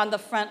that are on the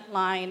front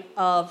line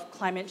of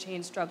climate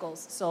change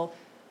struggles. So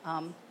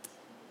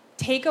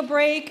take a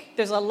break.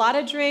 There's a lot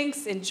of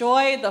drinks.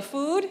 Enjoy the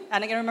food.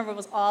 And again, remember, it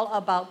was all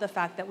about the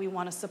fact that we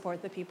want to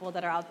support the people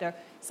that are out there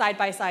side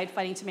by side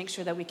fighting to make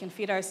sure that we can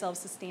feed ourselves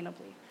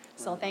sustainably.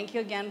 So thank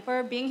you again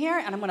for being here.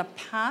 And I'm going to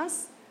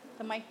pass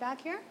the mic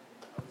back here.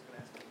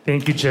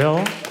 Thank you,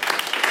 Jill.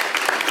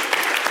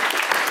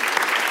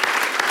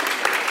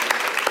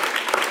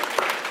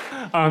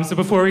 So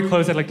before we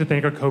close, I'd like to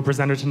thank our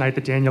co-presenter tonight,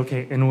 the Daniel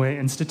K. Inouye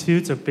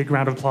Institute. So a big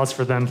round of applause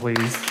for them,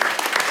 please.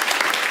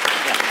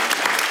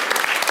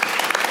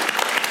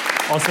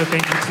 Also,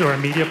 thank you to our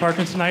media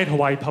partner tonight,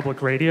 Hawaii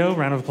Public Radio.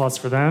 Round of applause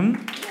for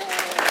them.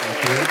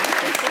 Thank you.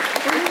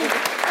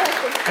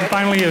 And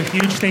finally, a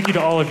huge thank you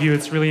to all of you.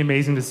 It's really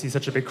amazing to see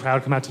such a big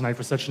crowd come out tonight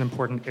for such an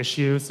important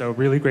issue. So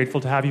really grateful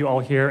to have you all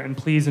here. And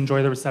please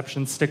enjoy the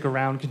reception, stick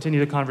around,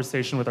 continue the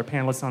conversation with our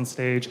panelists on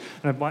stage.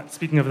 And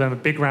speaking of them, a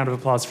big round of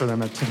applause for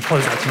them to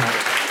close out tonight.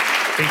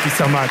 Thank you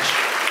so much.